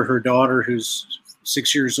first year her daughter, who's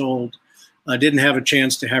 6 years old, didn't have a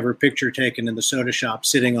chance to have her picture taken in the soda shop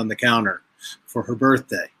sitting on the counter for her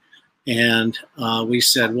birthday. And we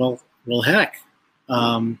said, well, heck,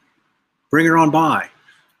 bring her on by.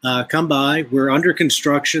 Come by. We're under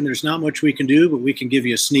construction. There's not much we can do, but we can give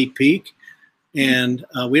you a sneak peek. And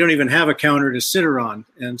we don't even have a counter to sit her on.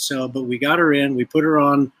 And so, but we got her in. We put her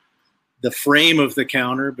on the frame of the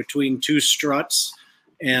counter between 2 struts,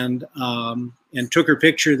 and took her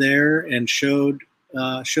picture there and showed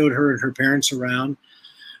her and her parents around.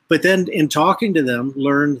 But then in talking to them,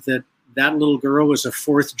 learned that little girl was a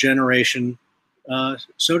 4th generation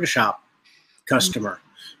soda shop customer,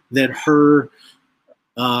 that her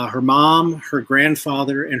mom, her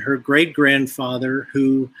grandfather, and her great-grandfather,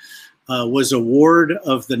 who was a ward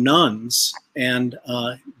of the nuns, and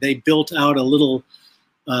they built out a little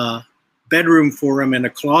bedroom for him in a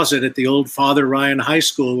closet at the old Father Ryan High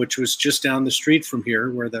School, which was just down the street from here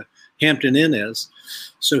where the Hampton Inn is.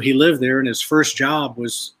 So he lived there, and his first job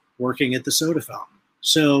was working at the soda fountain.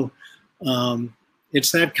 So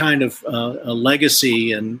it's that kind of a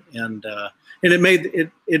legacy, and it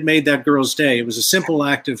made that girl's day. It was a simple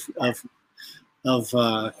act of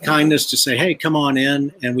kindness to say, hey, come on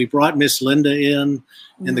in. And we brought Miss Linda in,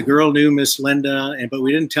 and the girl knew Miss Linda, but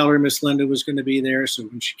we didn't tell her Miss Linda was going to be there. So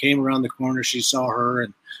when she came around the corner, she saw her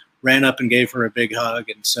and ran up and gave her a big hug.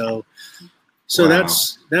 And so wow.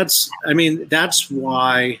 That's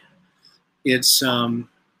why it's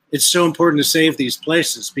so important to save these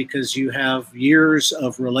places, because you have years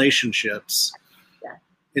of relationships. Yeah.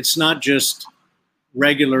 It's not just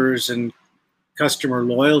regulars and customer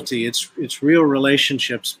loyalty. It's real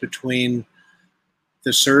relationships between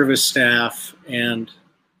the service staff and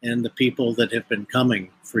the people that have been coming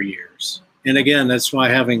for years. And again, that's why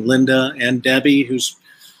having Linda and Debbie, who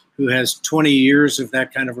has 20 years of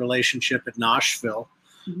that kind of relationship at Nashville,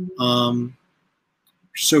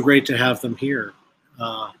 so great to have them here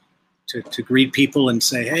to greet people and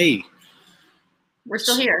say, hey, we're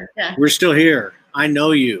still here. Yeah. We're still here. I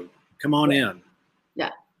know you. Come on in. Yeah.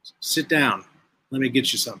 Sit down. Let me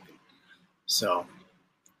get you something. So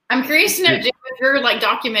I'm curious to know, Jim, if you're like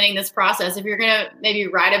documenting this process, if you're going to maybe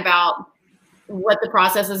write about what the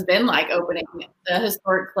process has been like opening a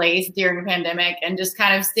historic place during a pandemic and just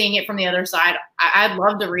kind of seeing it from the other side. I'd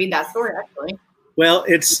love to read that story, actually. Well,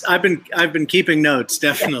 I've been keeping notes,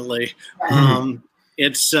 definitely.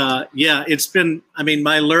 It's been,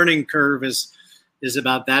 my learning curve is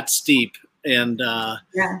about that steep. And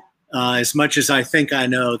as much as I think I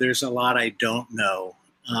know, there's a lot I don't know.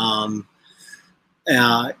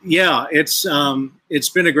 It's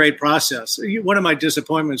been a great process. One of my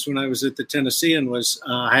disappointments when I was at the Tennessean was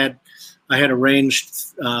I had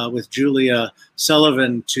arranged with Julia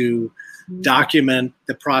Sullivan to document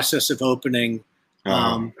the process of opening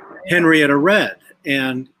Henrietta Red,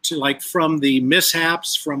 and to from the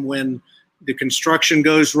mishaps from when the construction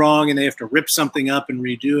goes wrong and they have to rip something up and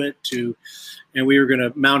redo it and we were going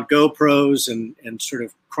to mount GoPros and sort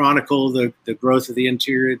of chronicle the growth of the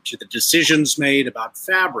interior, to the decisions made about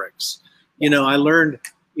fabrics. I learned,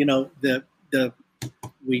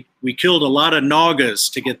 we killed a lot of Nagas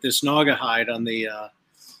to get this Naga hide on the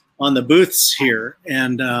booths here.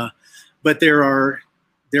 And, but there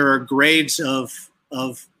are grades of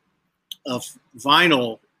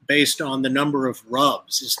vinyl based on the number of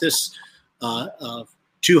rubs. Is this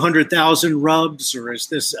 200,000 rubs, or is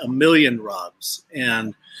this 1 million rubs?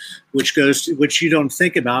 And which you don't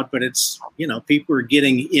think about, but it's, people are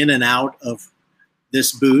getting in and out of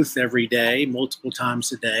this booth every day, multiple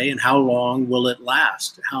times a day, and how long will it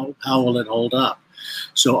last? How will it hold up?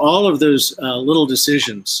 So all of those little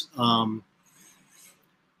decisions to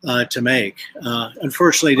make.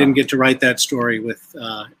 Unfortunately, I didn't get to write that story with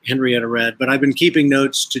Henrietta Red, but I've been keeping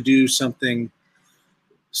notes to do something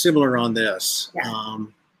similar on this. Yeah.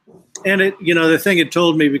 And the thing it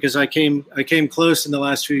told me, because I came close in the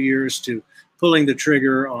last few years to pulling the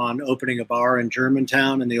trigger on opening a bar in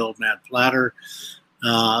Germantown in the old Mad Platter,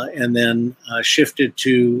 and then shifted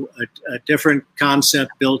to a different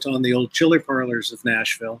concept built on the old chili parlors of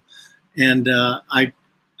Nashville. And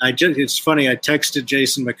it's funny, I texted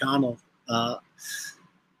Jason McConnell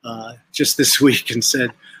just this week and said,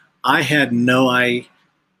 I had no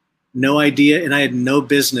idea, and I had no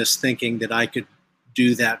business thinking that I could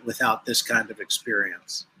do that without this kind of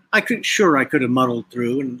experience. I could have muddled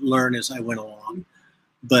through and learn as I went along,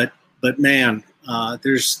 but man,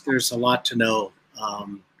 there's a lot to know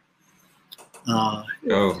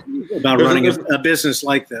about running a business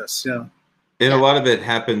like this. Yeah, and a lot of it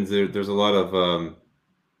happens. There's a lot of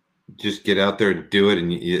just get out there and do it,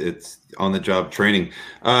 and it's on the job training.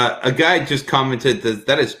 A guy just commented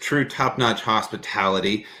that is true top-notch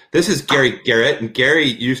hospitality. This is Gary Garrett, and Gary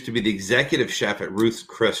used to be the executive chef at Ruth's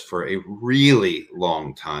Chris for a really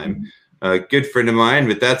long time. A good friend of mine,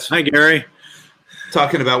 but that's hi Gary.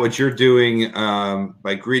 Talking about what you're doing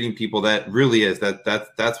by greeting people. That really is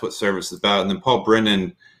that's what service is about. And then Paul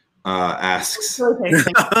Brennan asks.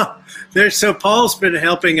 So Paul's been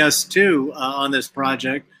helping us too on this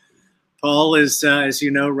project. Paul is, as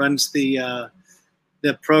you know, runs the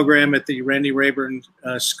program at the Randy Rayburn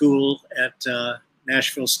School at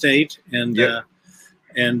Nashville State, and yep.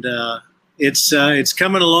 It's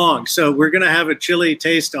coming along. So we're going to have a chili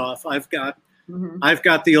taste off. I've got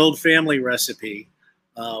the old family recipe,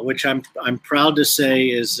 which I'm proud to say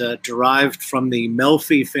is derived from the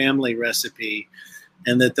Melfi family recipe,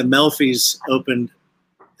 and that the Melfis opened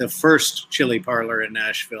the first chili parlor in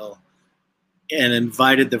Nashville and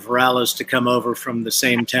invited the Varallos to come over from the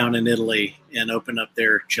same town in Italy and open up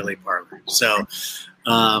their chili parlor. So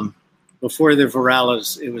before the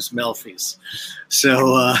Varallos, it was Melfi's.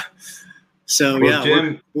 So yeah,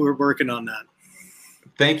 Jim, we're working on that.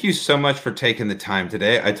 Thank you so much for taking the time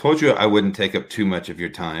today. I told you I wouldn't take up too much of your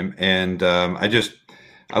time. And I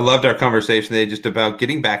loved our conversation today, just about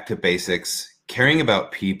getting back to basics, caring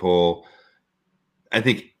about people. I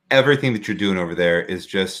think everything that you're doing over there is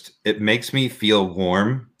just, it makes me feel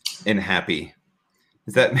warm and happy.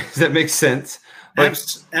 Does that make sense? Like,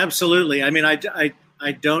 absolutely. I mean, I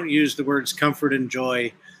don't use the words comfort and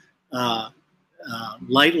joy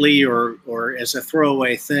lightly or as a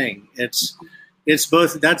throwaway thing. It's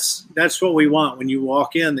both. That's what we want. When you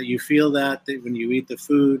walk in, that you feel that when you eat the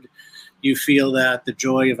food, you feel that the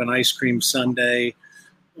joy of an ice cream sundae,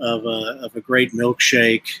 of a great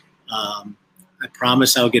milkshake. I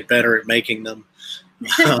promise I'll get better at making them.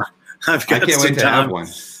 I can't wait to have one.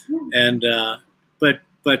 And but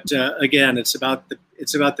again, it's about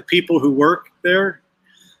the people who work there,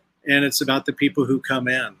 and it's about the people who come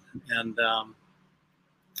in, and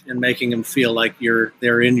making them feel like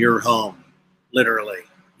they're in your home, literally.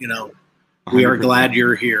 We are 100%. Glad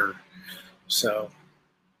you're here. So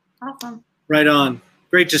awesome. Right on.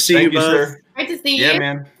 Great to see you both. Sir. Great to see you. Yeah,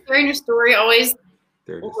 man. Hearing your story always.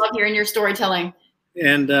 Love hearing your storytelling.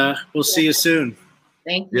 And we'll see you soon.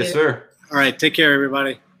 Thank you. Yes, sir. All right. Take care,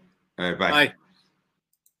 everybody. All right. Bye. Bye.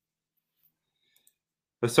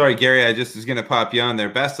 Oh, sorry, Gary. I just was going to pop you on there.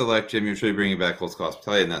 Best of luck, Jim. You're sure bringing back Old School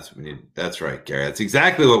Hospitality, and that's what we need. That's right, Gary. That's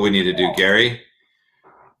exactly what we need to do, Gary.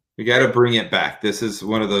 We got to bring it back. This is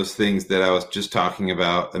one of those things that I was just talking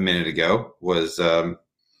about a minute ago. Was the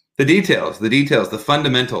details, the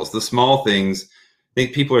fundamentals, the small things. I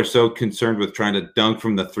think people are so concerned with trying to dunk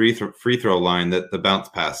from the free throw line that the bounce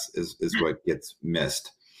pass is what gets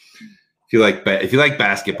missed. If you like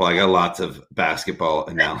basketball, I got lots of basketball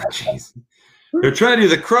analogies. They're trying to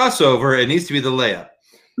do the crossover. It needs to be the layup.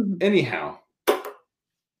 Anyhow,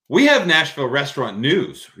 we have Nashville restaurant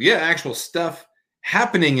news. We got actual stuff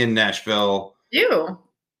happening in Nashville. We do.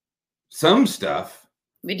 Some stuff.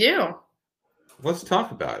 We do. Let's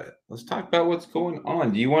talk about it. Let's talk about what's going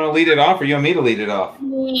on. Do you want to lead it off, or you want me to lead it off? I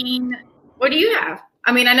mean, what do you have?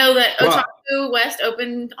 I mean, I know that Otaku West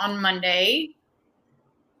opened on Monday,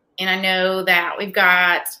 and I know that we've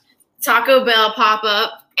got Taco Bell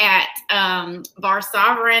pop-up at Bar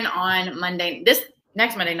Sovereign on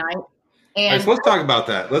next Monday night. And right, so let's talk about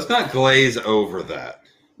that. Let's not glaze over that.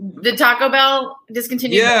 The Taco Bell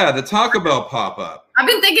discontinued. Yeah, the Taco Bell pop up. I've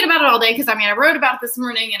been thinking about it all day because I wrote about it this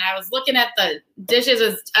morning, and I was looking at the dishes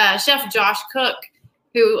with Chef Josh Cook,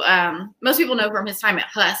 who most people know from his time at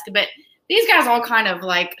Husk, but these guys all kind of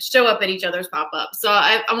like show up at each other's pop up. So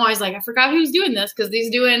I'm always like, I forgot who's doing this because he's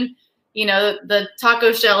doing, the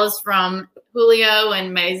taco shell is from Julio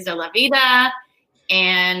and Maíz de la Vida,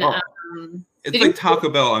 and it's like Taco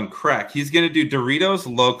Bell on crack. He's gonna do Doritos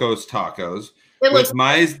Locos tacos with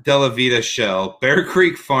Maíz de la Vida shell, Bear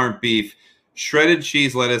Creek Farm beef, shredded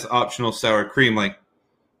cheese, lettuce, optional sour cream. Like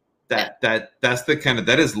that's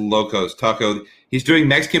that is Locos taco. He's doing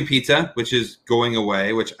Mexican pizza, which is going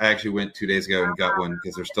away, which I actually went 2 days ago and got one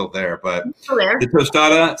because they're still there. But the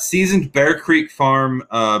tostada, seasoned Bear Creek Farm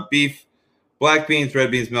beef, black beans,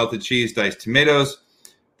 red beans, melted cheese, diced tomatoes,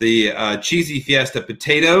 the cheesy fiesta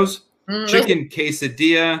potatoes, chicken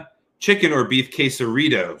quesadilla, chicken or beef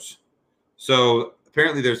quesaritos. So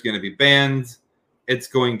apparently there's going to be bands. It's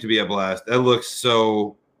going to be a blast. That looks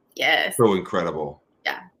so incredible.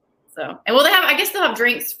 Yeah. So, and I guess they'll have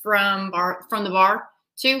drinks from the bar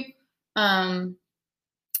too.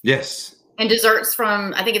 Yes. And desserts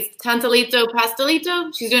from, I think it's Tantalito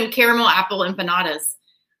Pastelito. She's doing caramel apple empanadas,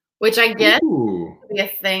 which I guess will be a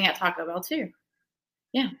thing at Taco Bell too.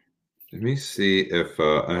 Yeah. Let me see if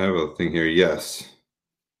I have a thing here. Yes.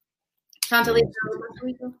 Tantalito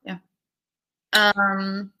Pastelito. Yeah.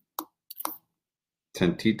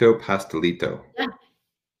 Tantito Pastelito. Yeah.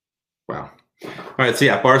 Wow. All right. So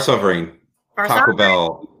yeah, Bar Sovereign, Taco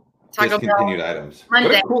Bell, discontinued items. Monday.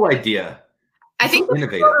 What a cool idea. I think the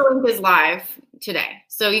pre-order link is live today,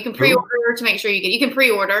 so you can pre-order to make sure you can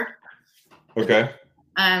pre-order. Okay.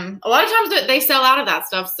 A lot of times they sell out of that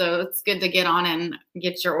stuff, so it's good to get on and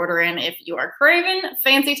get your order in if you are craving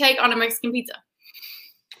fancy take on a Mexican pizza.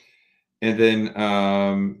 And then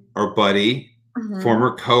our buddy,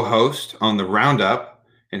 former co-host on the Roundup,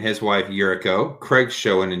 and his wife Yuriko, Craig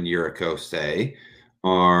Schoen and Yuriko say,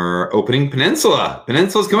 are opening Peninsula.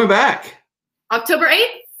 Peninsula's coming back. October 8th?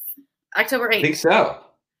 October 8th. I think so.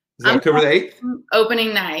 Is it October the 8th?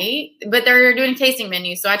 Opening night, but they're doing tasting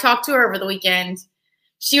menus. So I talked to her over the weekend.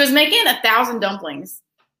 She was making 1,000 dumplings.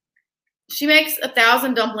 She makes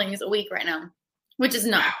 1,000 dumplings a week right now, which is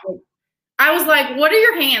nuts. I was like, what are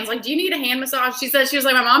your hands? Like, do you need a hand massage? She was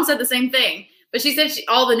like, my mom said the same thing. But she said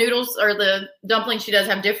all the noodles or the dumplings she does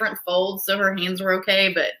have different folds, so her hands were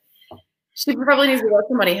okay. But she probably needs to let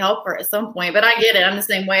somebody help her at some point. But I get it. I'm the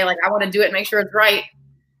same way. Like, I want to do it and make sure it's right.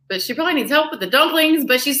 But she probably needs help with the dumplings.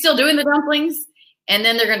 But she's still doing the dumplings. And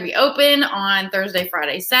then they're going to be open on Thursday,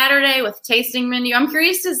 Friday, Saturday with tasting menu. I'm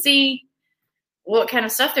curious to see what kind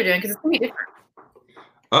of stuff they're doing because it's going to be different.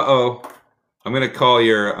 Uh-oh. I'm going to call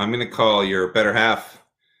your better half.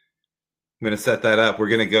 I'm going to set that up. We're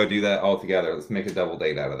going to go do that all together. Let's make a double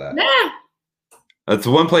date out of that. Yeah. That's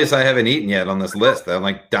one place I haven't eaten yet on this list that I'm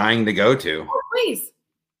like dying to go to. Oh, please.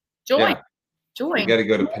 Join. You got to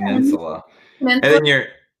go to Peninsula. And then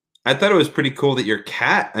I thought it was pretty cool that your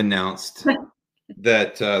cat announced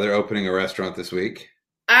that they're opening a restaurant this week.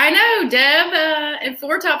 I know. Deb and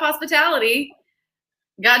Four Top Hospitality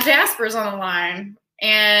got Jasper's on the line.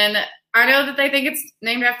 And I know that they think it's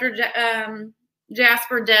named after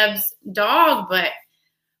Jasper, Deb's dog, but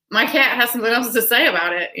my cat has something else to say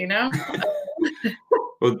about it,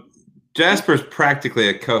 Well, Jasper's practically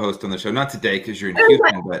a co-host on the show. Not today because you're in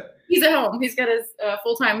Houston, but he's at home. He's got his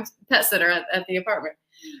full-time pet sitter at the apartment.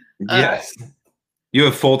 Yes. You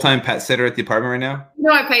have a full-time pet sitter at the apartment right now?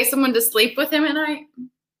 No, I pay someone to sleep with him at night.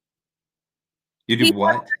 You do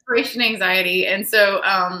what? Separation anxiety. And so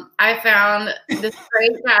I found this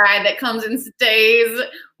great guy that comes and stays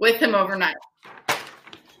with him overnight.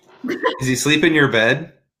 Does he sleep in your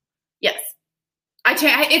bed? Yes.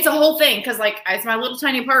 It's a whole thing because it's my little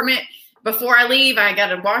tiny apartment. Before I leave, I got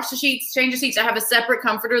to wash the sheets, change the sheets. I have a separate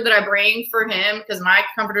comforter that I bring for him because my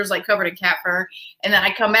comforter is covered in cat fur. And then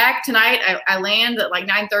I come back tonight. I land at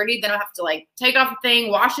 9:30. Then I have to take off the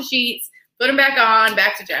thing, wash the sheets, put them back on,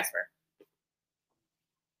 back to Jasper.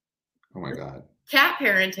 Oh my God. Cat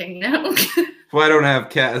parenting, Well, I don't have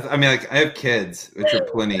cats. I mean, I have kids, which are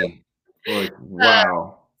plenty.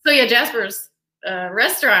 Wow. So yeah, Jasper's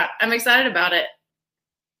restaurant. I'm excited about it.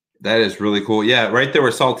 That is really cool. Yeah, right there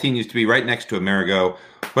where Saltine used to be, right next to Amerigo.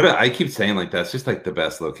 I keep saying that's just the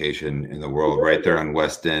best location in the world, right there on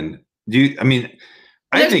West End. I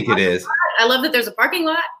think it is. I love that there's a parking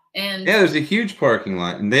lot. And yeah, there's a huge parking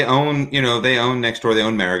lot, and they own next door. They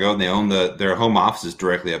own Marigo, and they own their home offices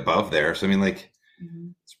directly above there. So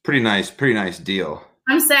it's pretty nice deal.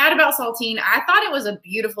 I'm sad about Saltine. I thought it was a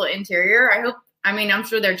beautiful interior. I'm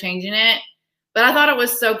sure they're changing it, but I thought it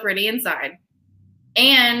was so pretty inside.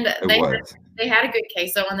 And they had a good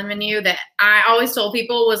queso on the menu that I always told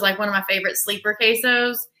people was like one of my favorite sleeper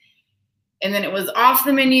quesos. And then it was off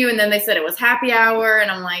the menu, and then they said it was happy hour, and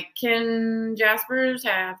I'm like, can Jasper's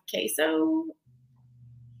have queso?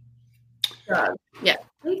 Yeah.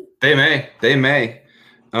 They may.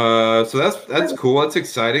 So that's cool. That's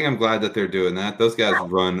exciting. I'm glad that they're doing that. Those guys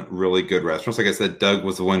run really good restaurants. Like I said, Doug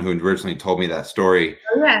was the one who originally told me that story.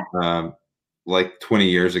 Oh, yeah. Like 20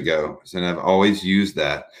 years ago. And I've always used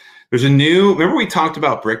that. There's remember we talked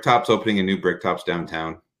about Bricktops opening a new Bricktops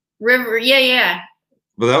downtown? River, yeah.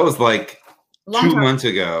 Well, that was like 2 months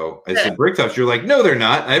ago. I said Bricktops. You're like, no, they're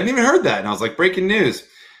not. I haven't even heard that. And I was like, breaking news.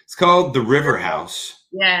 It's called the River House.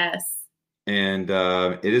 Yes. And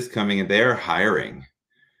it is coming, and they're hiring.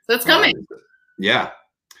 So it's coming. Yeah.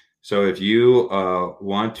 So if you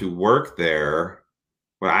want to work there,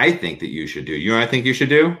 what I think that you should do, you know what I think you should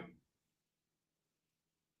do?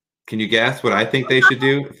 Can you guess what I think they should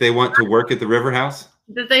do if they want to work at the River House?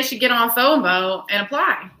 That they should get on FOMO and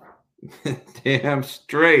apply. Damn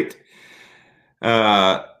straight.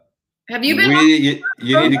 Have you been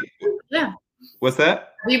you need to, yeah. What's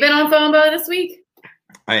that? Have you been on FOMO this week?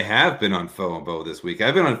 I have been on FOMO this week.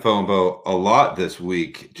 I've been on FOMO a lot this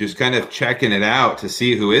week, just kind of checking it out to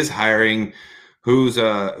see who is hiring, who's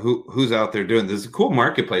out there doing this. It's a cool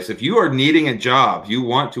marketplace. If you are needing a job, you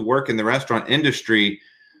want to work in the restaurant industry,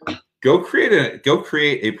 go create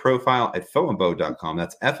a profile at foandbo.com.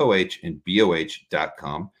 That's FOH and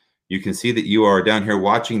BOH.com. You can see that you are down here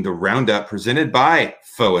watching the roundup presented by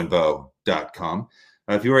foandbo.com.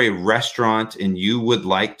 If you're a restaurant and you would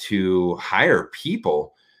like to hire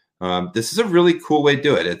people, this is a really cool way to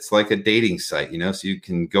do it. It's like a dating site, so you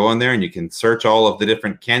can go on there and you can search all of the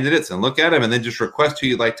different candidates and look at them and then just request who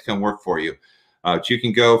you'd like to come work for you. But you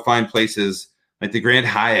can go find places like the Grand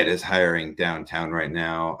Hyatt is hiring downtown right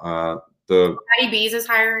now. The Hattie B's is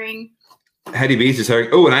hiring. Hattie B's is hiring.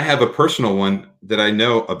 Oh, and I have a personal one that I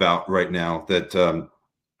know about right now that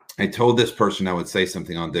I told this person I would say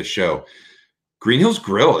something on this show. Green Hills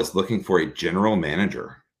Grill is looking for a general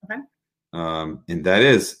manager. Okay. And that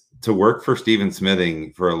is to work for Stephen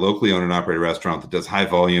Smithing for a locally owned and operated restaurant that does high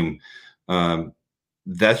volume.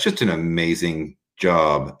 That's just an amazing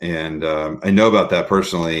job. And I know about that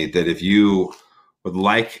personally, that if you would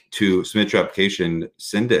like to submit your application,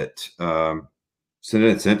 send it to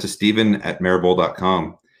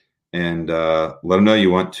Stephen@maribel.com and let them know you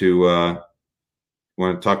want to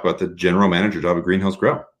talk about the general manager job at Green Hills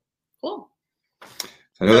Grill. Cool.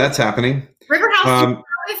 I know that's happening. River House,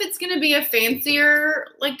 if it's going to be a fancier,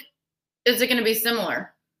 is it going to be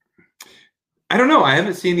similar? I don't know. I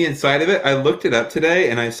haven't seen the inside of it. I looked it up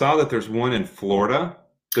today and I saw that there's one in Florida.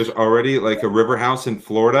 There's already like a River House in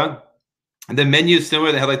Florida. And the menu is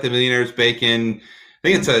similar. They have like the Millionaire's Bacon. I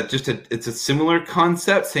think it's a similar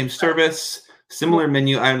concept, same service, similar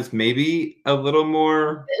menu items, maybe a little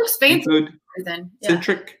more food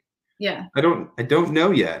centric. Yeah. I don't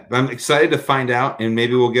know yet, but I'm excited to find out, and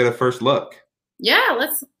maybe we'll get a first look. Yeah,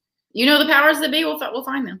 the powers that be, we'll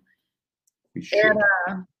find them. We should. And,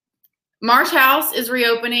 Marsh House is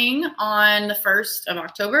reopening on the 1st of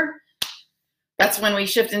October. That's when we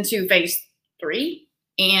shift into phase 3.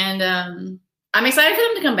 And I'm excited for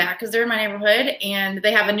them to come back because they're in my neighborhood, and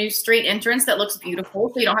they have a new street entrance that looks beautiful.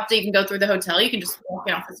 So you don't have to even go through the hotel. You can just walk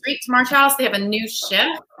in off the street to Marsh House. They have a new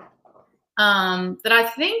chef that I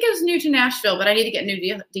think is new to Nashville, but I need to get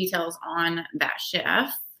new details on that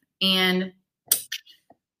chef. And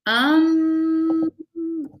a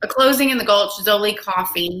closing in the Gulch, Zoli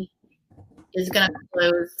Coffee is going to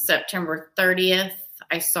close September 30th.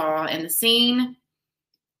 I saw in the scene.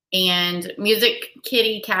 And Music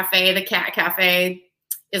Kitty Cafe, the cat cafe,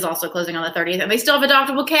 is also closing on the 30th. And they still have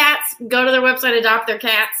adoptable cats. Go to their website, adopt their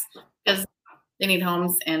cats, because they need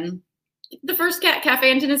homes. And the first cat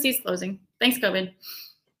cafe in Tennessee is closing. Thanks, COVID.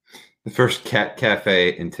 The first cat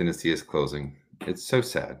cafe in Tennessee is closing. It's so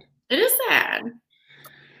sad. It is sad.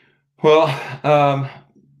 Well,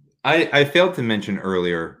 I failed to mention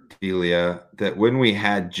earlier, Delia, that when we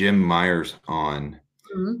had Jim Myers on,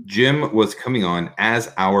 Jim was coming on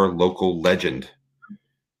as our local legend.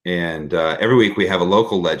 And every week we have a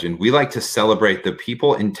local legend. We like to celebrate the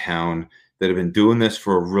people in town that have been doing this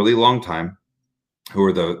for a really long time, who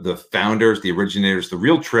are the founders, the originators, the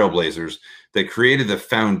real trailblazers that created the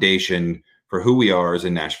foundation for who we are as a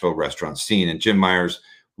Nashville restaurant scene. And Jim Myers,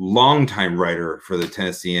 longtime writer for the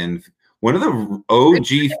Tennessean, one of the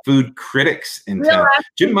OG food critics in town.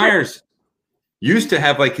 Jim Myers used to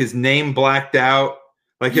have like his name blacked out,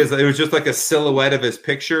 like it was just like a silhouette of his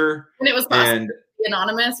picture. And it was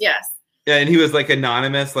anonymous, yes. Yeah, and he was like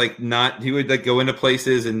anonymous, like not. He would like go into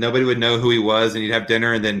places and nobody would know who he was, and he'd have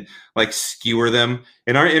dinner and then like skewer them.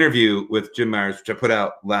 In our interview with Jim Myers, which I put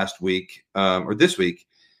out last week or this week,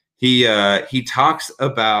 he talks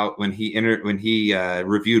about when he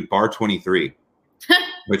reviewed Bar 23,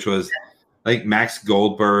 which was like Max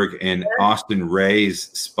Goldberg and Austin Ray's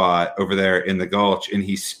spot over there in the Gulch, and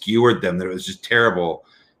he skewered them. That it was just terrible.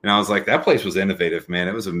 And I was like, that place was innovative, man.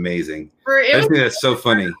 It was amazing. I think that's so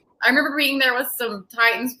funny. I remember being there with some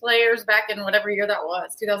Titans players back in whatever year that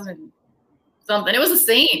was, 2000 something. It was a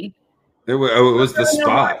scene. It was the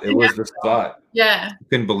spot. It was the spot. Yeah.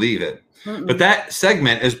 Couldn't believe it. But that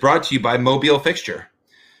segment is brought to you by Mobile Fixture.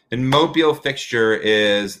 And Mobile Fixture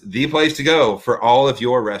is the place to go for all of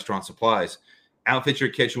your restaurant supplies. Outfit your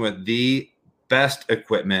kitchen with the best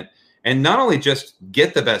equipment. And not only just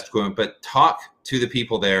get the best equipment, but talk to the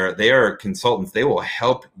people there. They are consultants. They will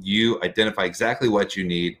help you identify exactly what you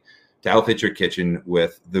need to outfit your kitchen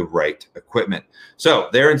with the right equipment. So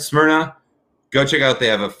they're in Smyrna. Go check out. They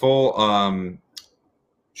have a full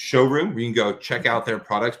showroom where you can go check out their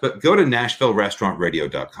products. But go to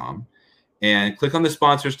NashvilleRestaurantRadio.com and click on the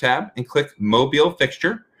sponsors tab and click Mobile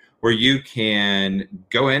Fixture, where you can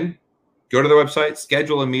go in, go to their website,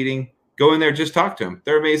 schedule a meeting, go in there, just talk to them.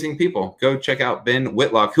 They're amazing people. Go check out Ben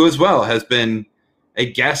Whitlock, who as well has been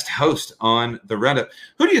a guest host on the Roundup.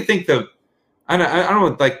 Who do you think I don't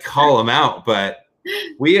want to like call them out, but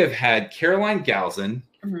we have had Caroline Galzin,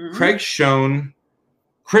 Craig Schoen,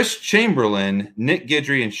 Chris Chamberlain, Nick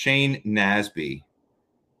Guidry, and Shane Nasby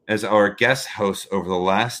as our guest hosts over the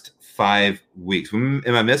last 5 weeks. Am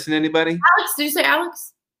I missing anybody? Alex, did you say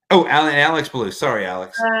Alex? Oh, Alex Ballou. Sorry,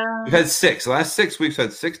 Alex. We've had 6. The last 6 weeks, we've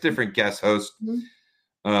had 6 different guest hosts.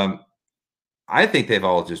 I think they've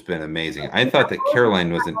all just been amazing. I thought that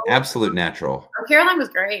Caroline was an absolute natural. Oh, Caroline was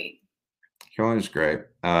great. Caroline was great.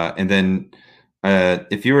 And then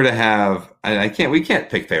if you were to have, we can't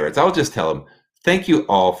pick favorites. I'll just tell them, thank you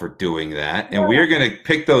all for doing that. And we are going to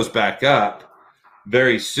pick those back up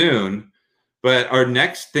very soon. But our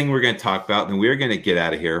next thing we're going to talk about, and we're going to get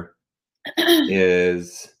out of here,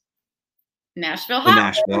 is Nashville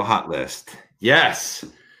Hot List. Yes.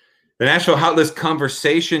 The Nashville Hot List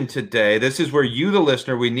conversation today. This is where you, the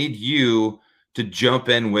listener, we need you to jump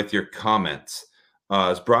in with your comments.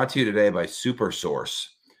 It's brought to you today by SuperSource.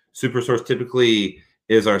 SuperSource typically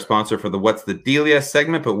is our sponsor for the What's the Dealia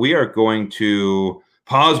segment, but we are going to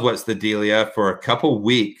pause What's the Dealia for a couple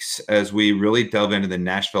weeks as we really delve into the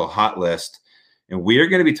Nashville Hot List. And we are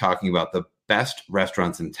going to be talking about the best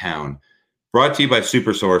restaurants in town. Brought to you by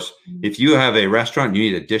SuperSource. If you have a restaurant, you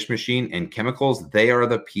need a dish machine and chemicals, they are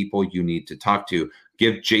the people you need to talk to.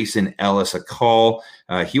 Give Jason Ellis a call.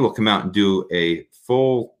 He will come out and do a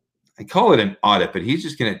full, I call it an audit, but he's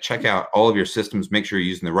just going to check out all of your systems, make sure you're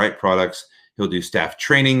using the right products. He'll do staff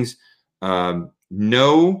trainings.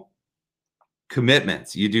 No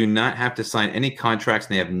commitments. You do not have to sign any contracts,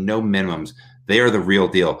 and they have no minimums. They are the real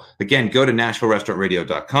deal. Again, go to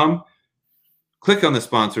NashvilleRestaurantRadio.com. Click on the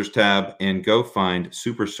sponsors tab and go find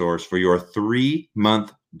SuperSource for your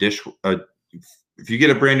 3-month dish. If you get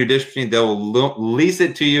a brand new dish machine, they'll lease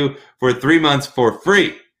it to you for 3 months for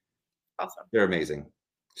free. Awesome. They're amazing.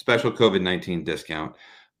 Special COVID-19 discount.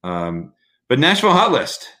 But Nashville Hot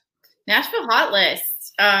List. Nashville Hot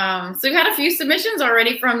List. So we've had a few submissions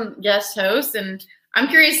already from guest hosts, and I'm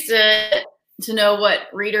curious to know what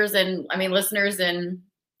readers and listeners and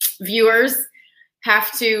viewers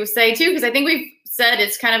have to say too, because I think we've said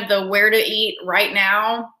it's kind of the where to eat right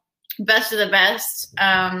now, best of the best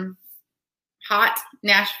hot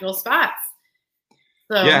Nashville spots.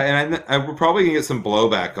 So yeah, and we're probably gonna get some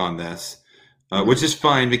blowback on this, which is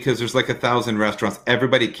fine because there's like 1,000 restaurants.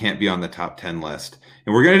 Everybody can't be on the top 10 list,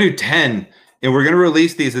 and we're gonna do 10, and we're gonna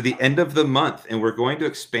release these at the end of the month, and we're going to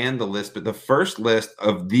expand the list. But the first list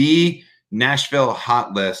of the Nashville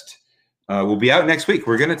Hot List will be out next week.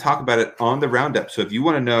 We're going to talk about it on the Roundup. So if you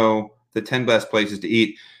want to know the 10 best places to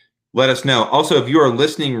eat, let us know. Also, if you are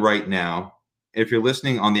listening right now, if you're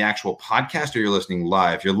listening on the actual podcast or you're listening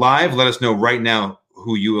live, if you're live, let us know right now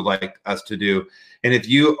who you would like us to do. And if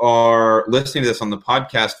you are listening to this on the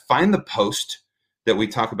podcast, find the post that we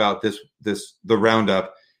talk about the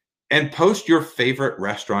Roundup and post your favorite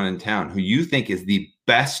restaurant in town, who you think is the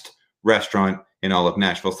best restaurant in all of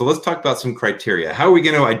Nashville. So let's talk about some criteria. How are we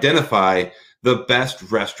going to identify the best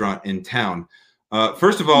restaurant in town?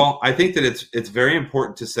 First of all, I think that it's very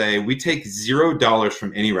important to say we take $0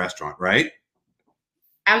 from any restaurant, right?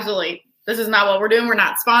 Absolutely. This is not what we're doing. We're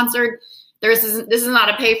not sponsored. This is not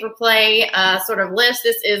a pay-for-play sort of list.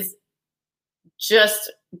 This is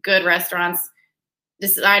just good restaurants.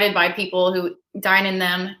 decided by people who dine in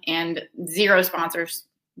them, and zero sponsors.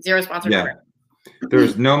 Yeah.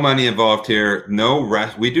 There's no money involved here.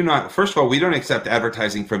 We do not, first of all, we don't accept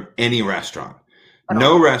advertising from any restaurant.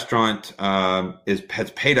 No restaurant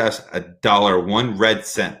has paid us $1, 1 red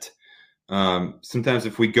cent. Sometimes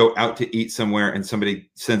if we go out to eat somewhere and somebody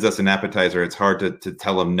sends us an appetizer, it's hard to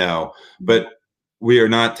tell them no. But we are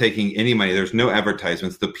not taking any money. There's no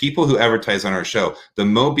advertisements. The people who advertise on our show, the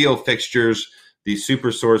mobile fixtures, the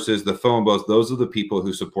super sources, the phone booths, those are the people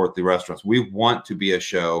who support the restaurants. We want to be a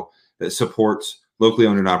show that supports locally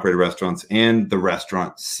owned and operated restaurants and the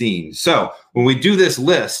restaurant scene. So when we do this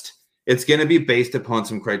list, it's going to be based upon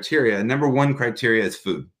some criteria. And number 1 criteria is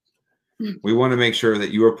food. We want to make sure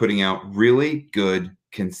that you are putting out really good,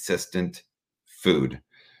 consistent food.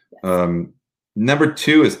 Number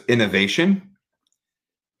 2 is innovation.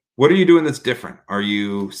 What are you doing that's different? Are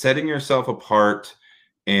you setting yourself apart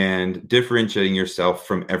and differentiating yourself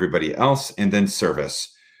from everybody else? And then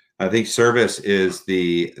service. I think service is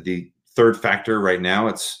the third factor right now.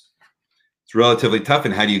 It's relatively tough.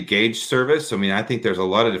 And how do you gauge service? I mean, I think there's a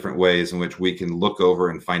lot of different ways in which we can look over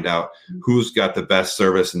and find out who's got the best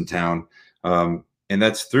service in town. And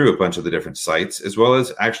that's through a bunch of the different sites, as well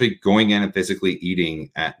as actually going in and physically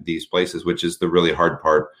eating at these places, which is the really hard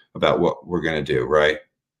part about what we're going to do, right?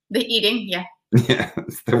 The eating, yeah. Yeah,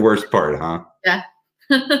 it's the worst part, huh? Yeah.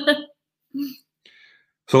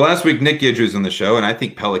 So last week, Nick Gidrews on the show, and I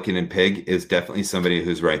think Pelican and Pig is definitely somebody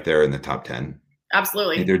who's right there in the top 10.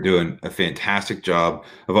 Absolutely. I think they're doing a fantastic job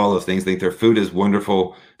of all those things. I think their food is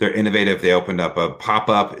wonderful. They're innovative. They opened up a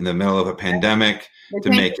pop-up in the middle of a pandemic to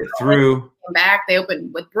make it through. Back. They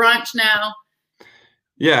opened with brunch now.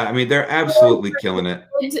 Yeah, I mean, they're absolutely killing it.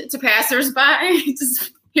 To passersby,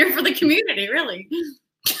 just here for the community, really.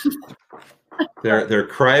 They're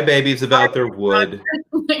crybabies about their wood.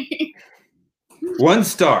 1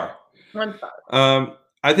 star. 1 star.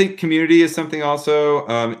 I think community is something also.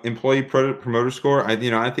 Employee promoter score. I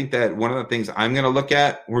think that one of the things I'm going to look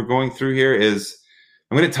at, we're going through here, is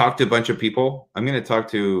I'm going to talk to a bunch of people. I'm going to talk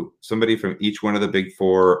to somebody from each one of the big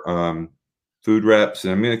 4 food reps,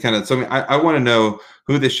 and I'm going to I want to know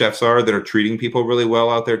who the chefs are that are treating people really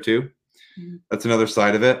well out there too. That's another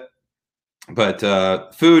side of it. But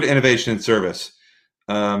food, innovation, and service.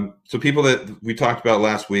 So people that we talked about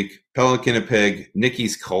last week, Pelican and Pig,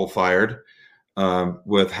 Nikki's coal-fired,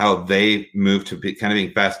 with how they moved to kind of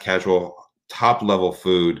being fast casual, top-level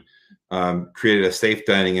food, created a safe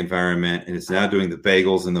dining environment, and is now doing the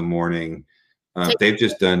bagels in the morning. They've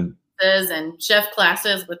just done and chef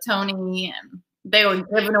classes with Tony, and they were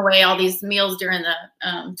giving away all these meals during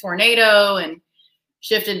the tornado, and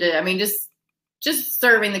shifted to, just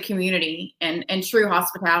serving the community and true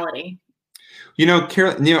hospitality.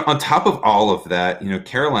 On top of all of that,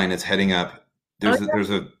 Caroline is heading up.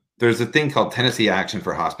 There's a thing called Tennessee Action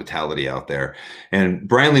for Hospitality out there. And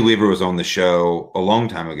Brian Lee Weaver was on the show a long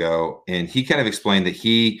time ago, and he kind of explained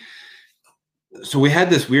that so we had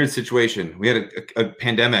this weird situation. We had a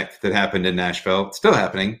pandemic that happened in Nashville. It's still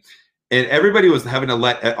happening. And everybody was having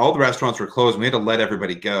to all the restaurants were closed. And we had to let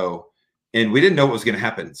everybody go. And we didn't know what was going to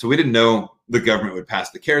happen. So we didn't know the government would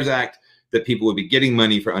pass the CARES Act, that people would be getting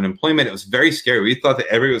money for unemployment. It was very scary. We thought that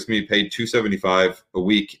everybody was going to be paid $275 a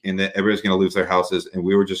week and that everybody was going to lose their houses and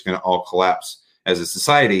we were just going to all collapse as a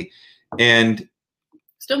society. And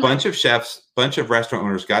a bunch of chefs, bunch of restaurant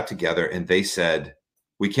owners got together and they said,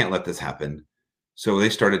 we can't let this happen. So they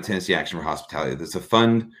started Tennessee Action for Hospitality. There's a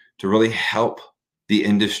fund to really help the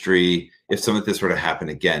industry if some of this were to happen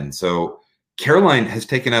again. So Caroline has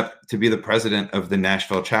taken up to be the president of the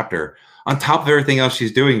Nashville chapter. On top of everything else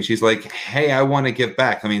she's doing, she's like, hey, I want to give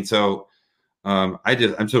back. I'm so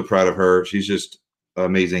proud of her. She's just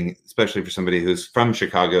amazing, especially for somebody who's from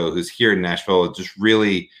Chicago, who's here in Nashville. It just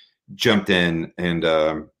really jumped in and is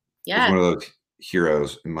one of those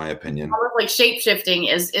heroes, in my opinion. Like shape shifting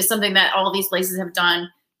is something that all these places have done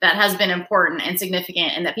that has been important and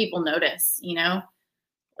significant and that people notice,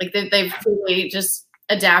 like they've truly just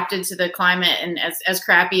adapted to the climate, and as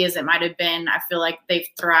crappy as it might have been, I feel like they've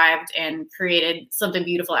thrived and created something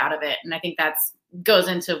beautiful out of it. And I think that's goes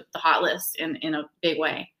into the hot list in a big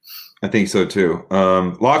way. I think so too.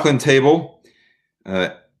 Lachlan Table,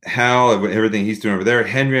 Hal, everything he's doing over there.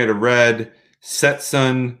 Henrietta Red,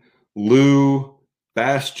 Setsun, Lou,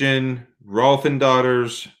 Bastion, Rolf and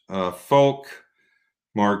Daughters, Folk,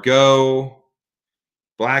 Margot,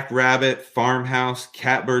 Black Rabbit, Farmhouse,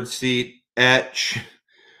 Catbird Seat, Etch.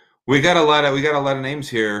 We got a lot of names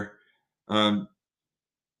here.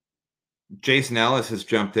 Jason Ellis has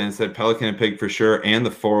jumped in and said Pelican and Pig for sure, and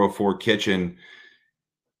the 404 Kitchen.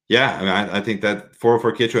 Yeah, I mean, I think that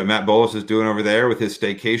 404 Kitchen, what Matt Bolus is doing over there with his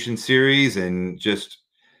staycation series and just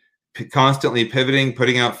constantly pivoting,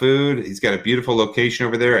 putting out food. He's got a beautiful location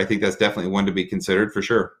over there. I think that's definitely one to be considered for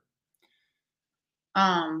sure.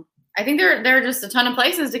 I think there are just a ton of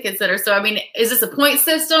places to consider. So, I mean, is this a point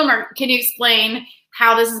system, or can you explain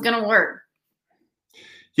how this is going to work?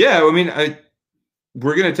 Yeah, I mean,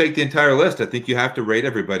 we're going to take the entire list. I think you have to rate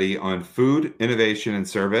everybody on food, innovation, and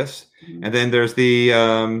service. Mm-hmm. And then there's the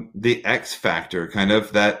X factor, kind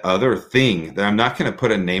of that other thing that I'm not going to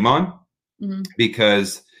put a name on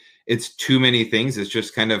because it's too many things. It's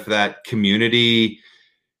just kind of that community,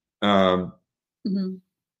 what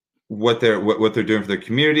they're doing for their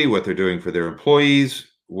community, what they're doing for their employees,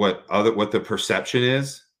 what the perception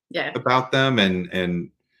is about them,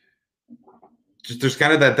 and just, there's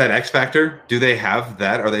kind of that X factor. Do they have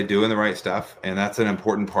that? Are they doing the right stuff? And that's an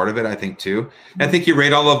important part of it, I think, too. I think you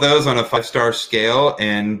rate all of those on a 5-star scale,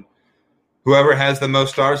 and whoever has the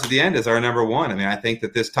most stars at the end is our number one. I mean, I think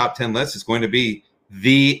that this top 10 list is going to be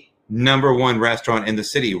the number one restaurant in the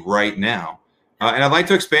city right now. And I'd like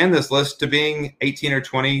to expand this list to being 18 or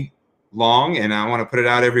 20 long, and I want to put it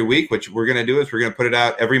out every week. Which we're going to do is we're going to put it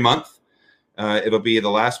out every month. It'll be the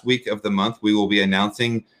last week of the month. We will be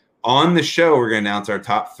announcing on the show. We're going to announce our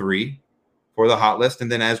top 3 for the hot list,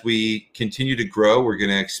 and then as we continue to grow, we're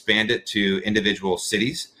going to expand it to individual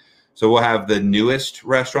cities. So we'll have the newest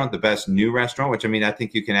restaurant, the best new restaurant, which, I mean, I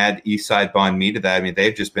think you can add Eastside Banh Mi to that. I mean,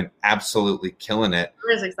 they've just been absolutely killing it.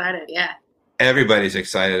 We're excited, yeah. Everybody's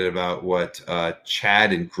excited about what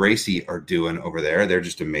Chad and Gracie are doing over there. They're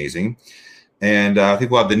just amazing. And I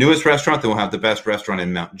think we'll have the newest restaurant. Then we'll have the best restaurant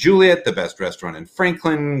in Mount Juliet, the best restaurant in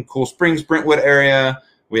Franklin, Cool Springs, Brentwood area.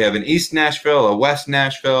 We have an East Nashville, a West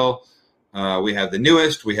Nashville. We have the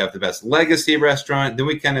newest. We have the best legacy restaurant. Then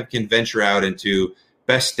we kind of can venture out into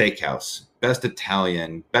best steakhouse, best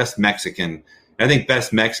Italian, best Mexican. And I think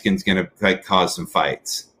best Mexican is going to cause some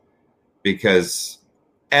fights because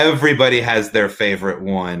everybody has their favorite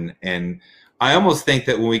one. And I almost think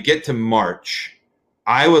that when we get to March,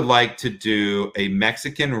 I would like to do a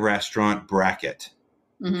Mexican restaurant bracket.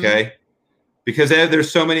 Okay. Because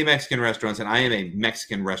there's so many Mexican restaurants, and I am a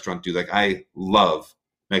Mexican restaurant dude. Like, I love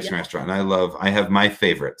Mexican restaurant. And I have my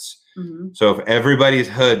favorites. So if everybody's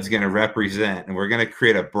hood's going to represent, and we're going to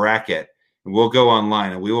create a bracket, and we'll go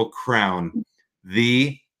online and we will crown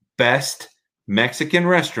the best Mexican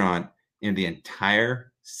restaurant in the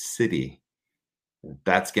entire city.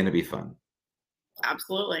 That's going to be fun.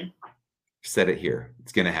 Absolutely. Set it here.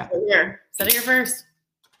 It's going to happen. Set it here first.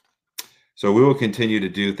 So we will continue to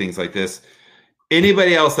do things like this.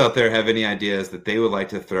 Anybody else out there have any ideas that they would like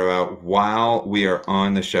to throw out while we are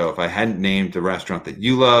on the show? If I hadn't named the restaurant that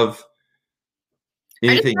you love,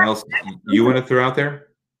 anything else you want to throw out there?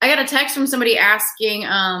 I got a text from somebody asking,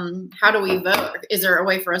 how do we vote? Is there a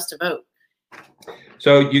way for us to vote?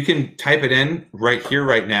 So you can type it in right here,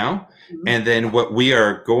 right now. And then what we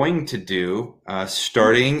are going to do,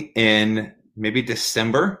 starting in maybe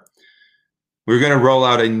December, we're going to roll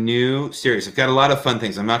out a new series. I've got a lot of fun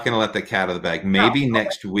things. I'm not going to let the cat out of the bag. Maybe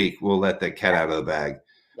next week we'll let the cat out of the bag.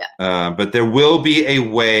 But there will be a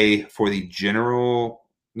way for the general,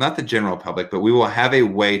 not the general public, but we will have a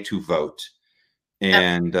way to vote.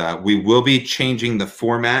 And we will be changing the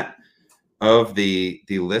format of the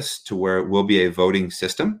list to where it will be a voting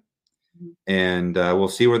system. And we'll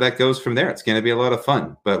see where that goes from there. It's going to be a lot of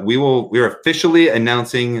fun. But we're officially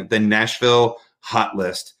announcing the Nashville Hot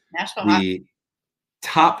List. The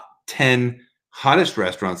top 10 hottest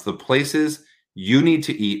restaurants, the places you need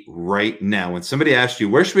to eat right now. When somebody asks you,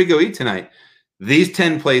 where should we go eat tonight? These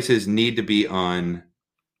 10 places need to be on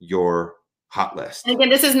your hot list. And again,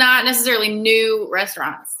 this is not necessarily new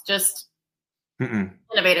restaurants, just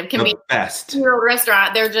innovative. Can be best year-old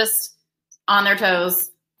restaurant. They're just on their toes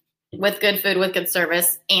with good food, with good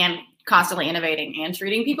service, and constantly innovating and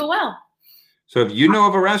treating people well. So if you know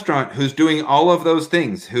of a restaurant who's doing all of those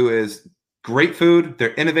things, who is great food,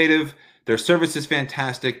 they're innovative, their service is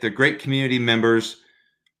fantastic, they're great community members,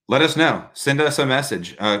 let us know. Send us a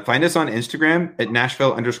message. Find us on Instagram at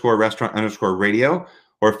Nashville_restaurant_radio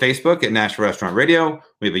or Facebook at Nashville Restaurant Radio.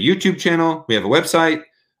 We have a YouTube channel. We have a website.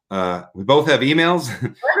 We both have emails.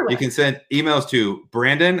 You can send emails to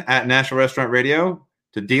Brandon at Nashville Restaurant Radio,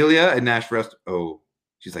 to Delia at Nashville Restaurant. Oh,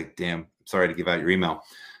 she's like, damn, sorry to give out your email.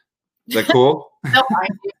 Is that cool? They'll find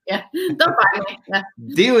you. Yeah. They'll find me. Yeah.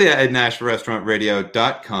 Delia at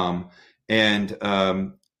NashvilleRestaurantRadio.com. And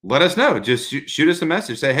let us know. Just shoot us a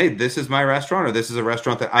message. Say, hey, this is my restaurant, or this is a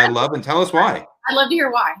restaurant that I love, and tell us why. I'd love to hear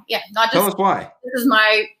why. Yeah. Not just tell us why. This is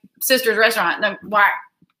my sister's restaurant. No, why?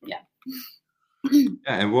 Yeah. Yeah,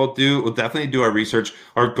 and we'll definitely do our research.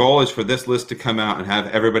 Our goal is for this list to come out and have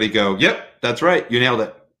everybody go, "Yep, that's right, you nailed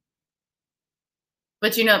it."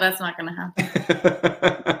 But that's not going to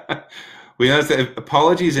happen. We know that.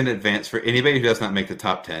 Apologies in advance for anybody who does not make the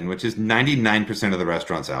top 10, which is 99% of the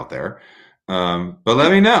restaurants out there. But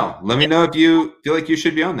let me know. Let me know if you feel like you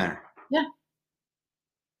should be on there. Yeah.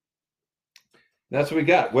 That's what we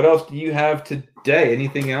got. What else do you have today?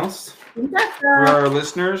 Anything else for our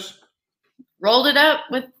listeners? Rolled it up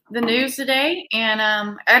with the news today, and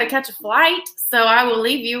I had to catch a flight, so I will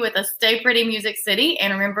leave you with a stay pretty, Music City.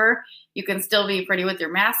 And remember, you can still be pretty with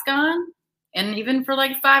your mask on, and even for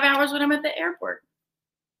like 5 hours when I'm at the airport.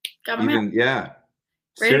 Yeah.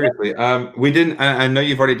 Seriously. We didn't. I know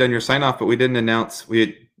you've already done your sign off, but we didn't announce.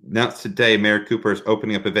 We announced today Mayor Cooper is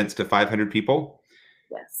opening up events to 500 people.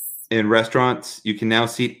 Yes. In restaurants, you can now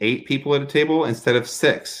seat 8 people at a table instead of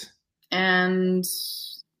 6. And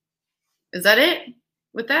is that it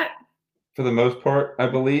with that? For the most part, I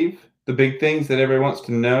believe. The big things that everybody wants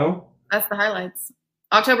to know. That's the highlights.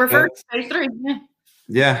 October 1st, phase 3. Yeah.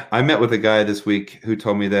 Yeah, I met with a guy this week who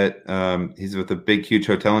told me that he's with a big, huge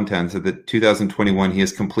hotel in town. Said that 2021 he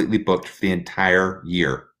is completely booked for the entire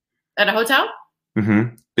year. At a hotel?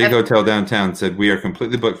 Mm-hmm. Big hotel downtown. Said we are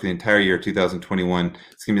completely booked for the entire year 2021.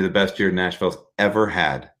 It's gonna be the best year Nashville's ever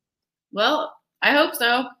had. Well, I hope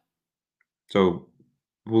so. So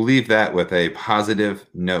we'll leave that with a positive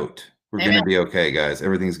note. We're gonna be okay, guys.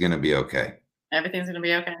 Everything's gonna be okay. Everything's gonna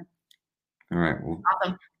be okay. All right. Well,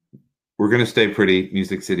 awesome. We're going to stay pretty,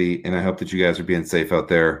 Music City, and I hope that you guys are being safe out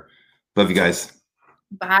there. Love you guys.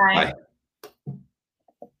 Bye. Bye.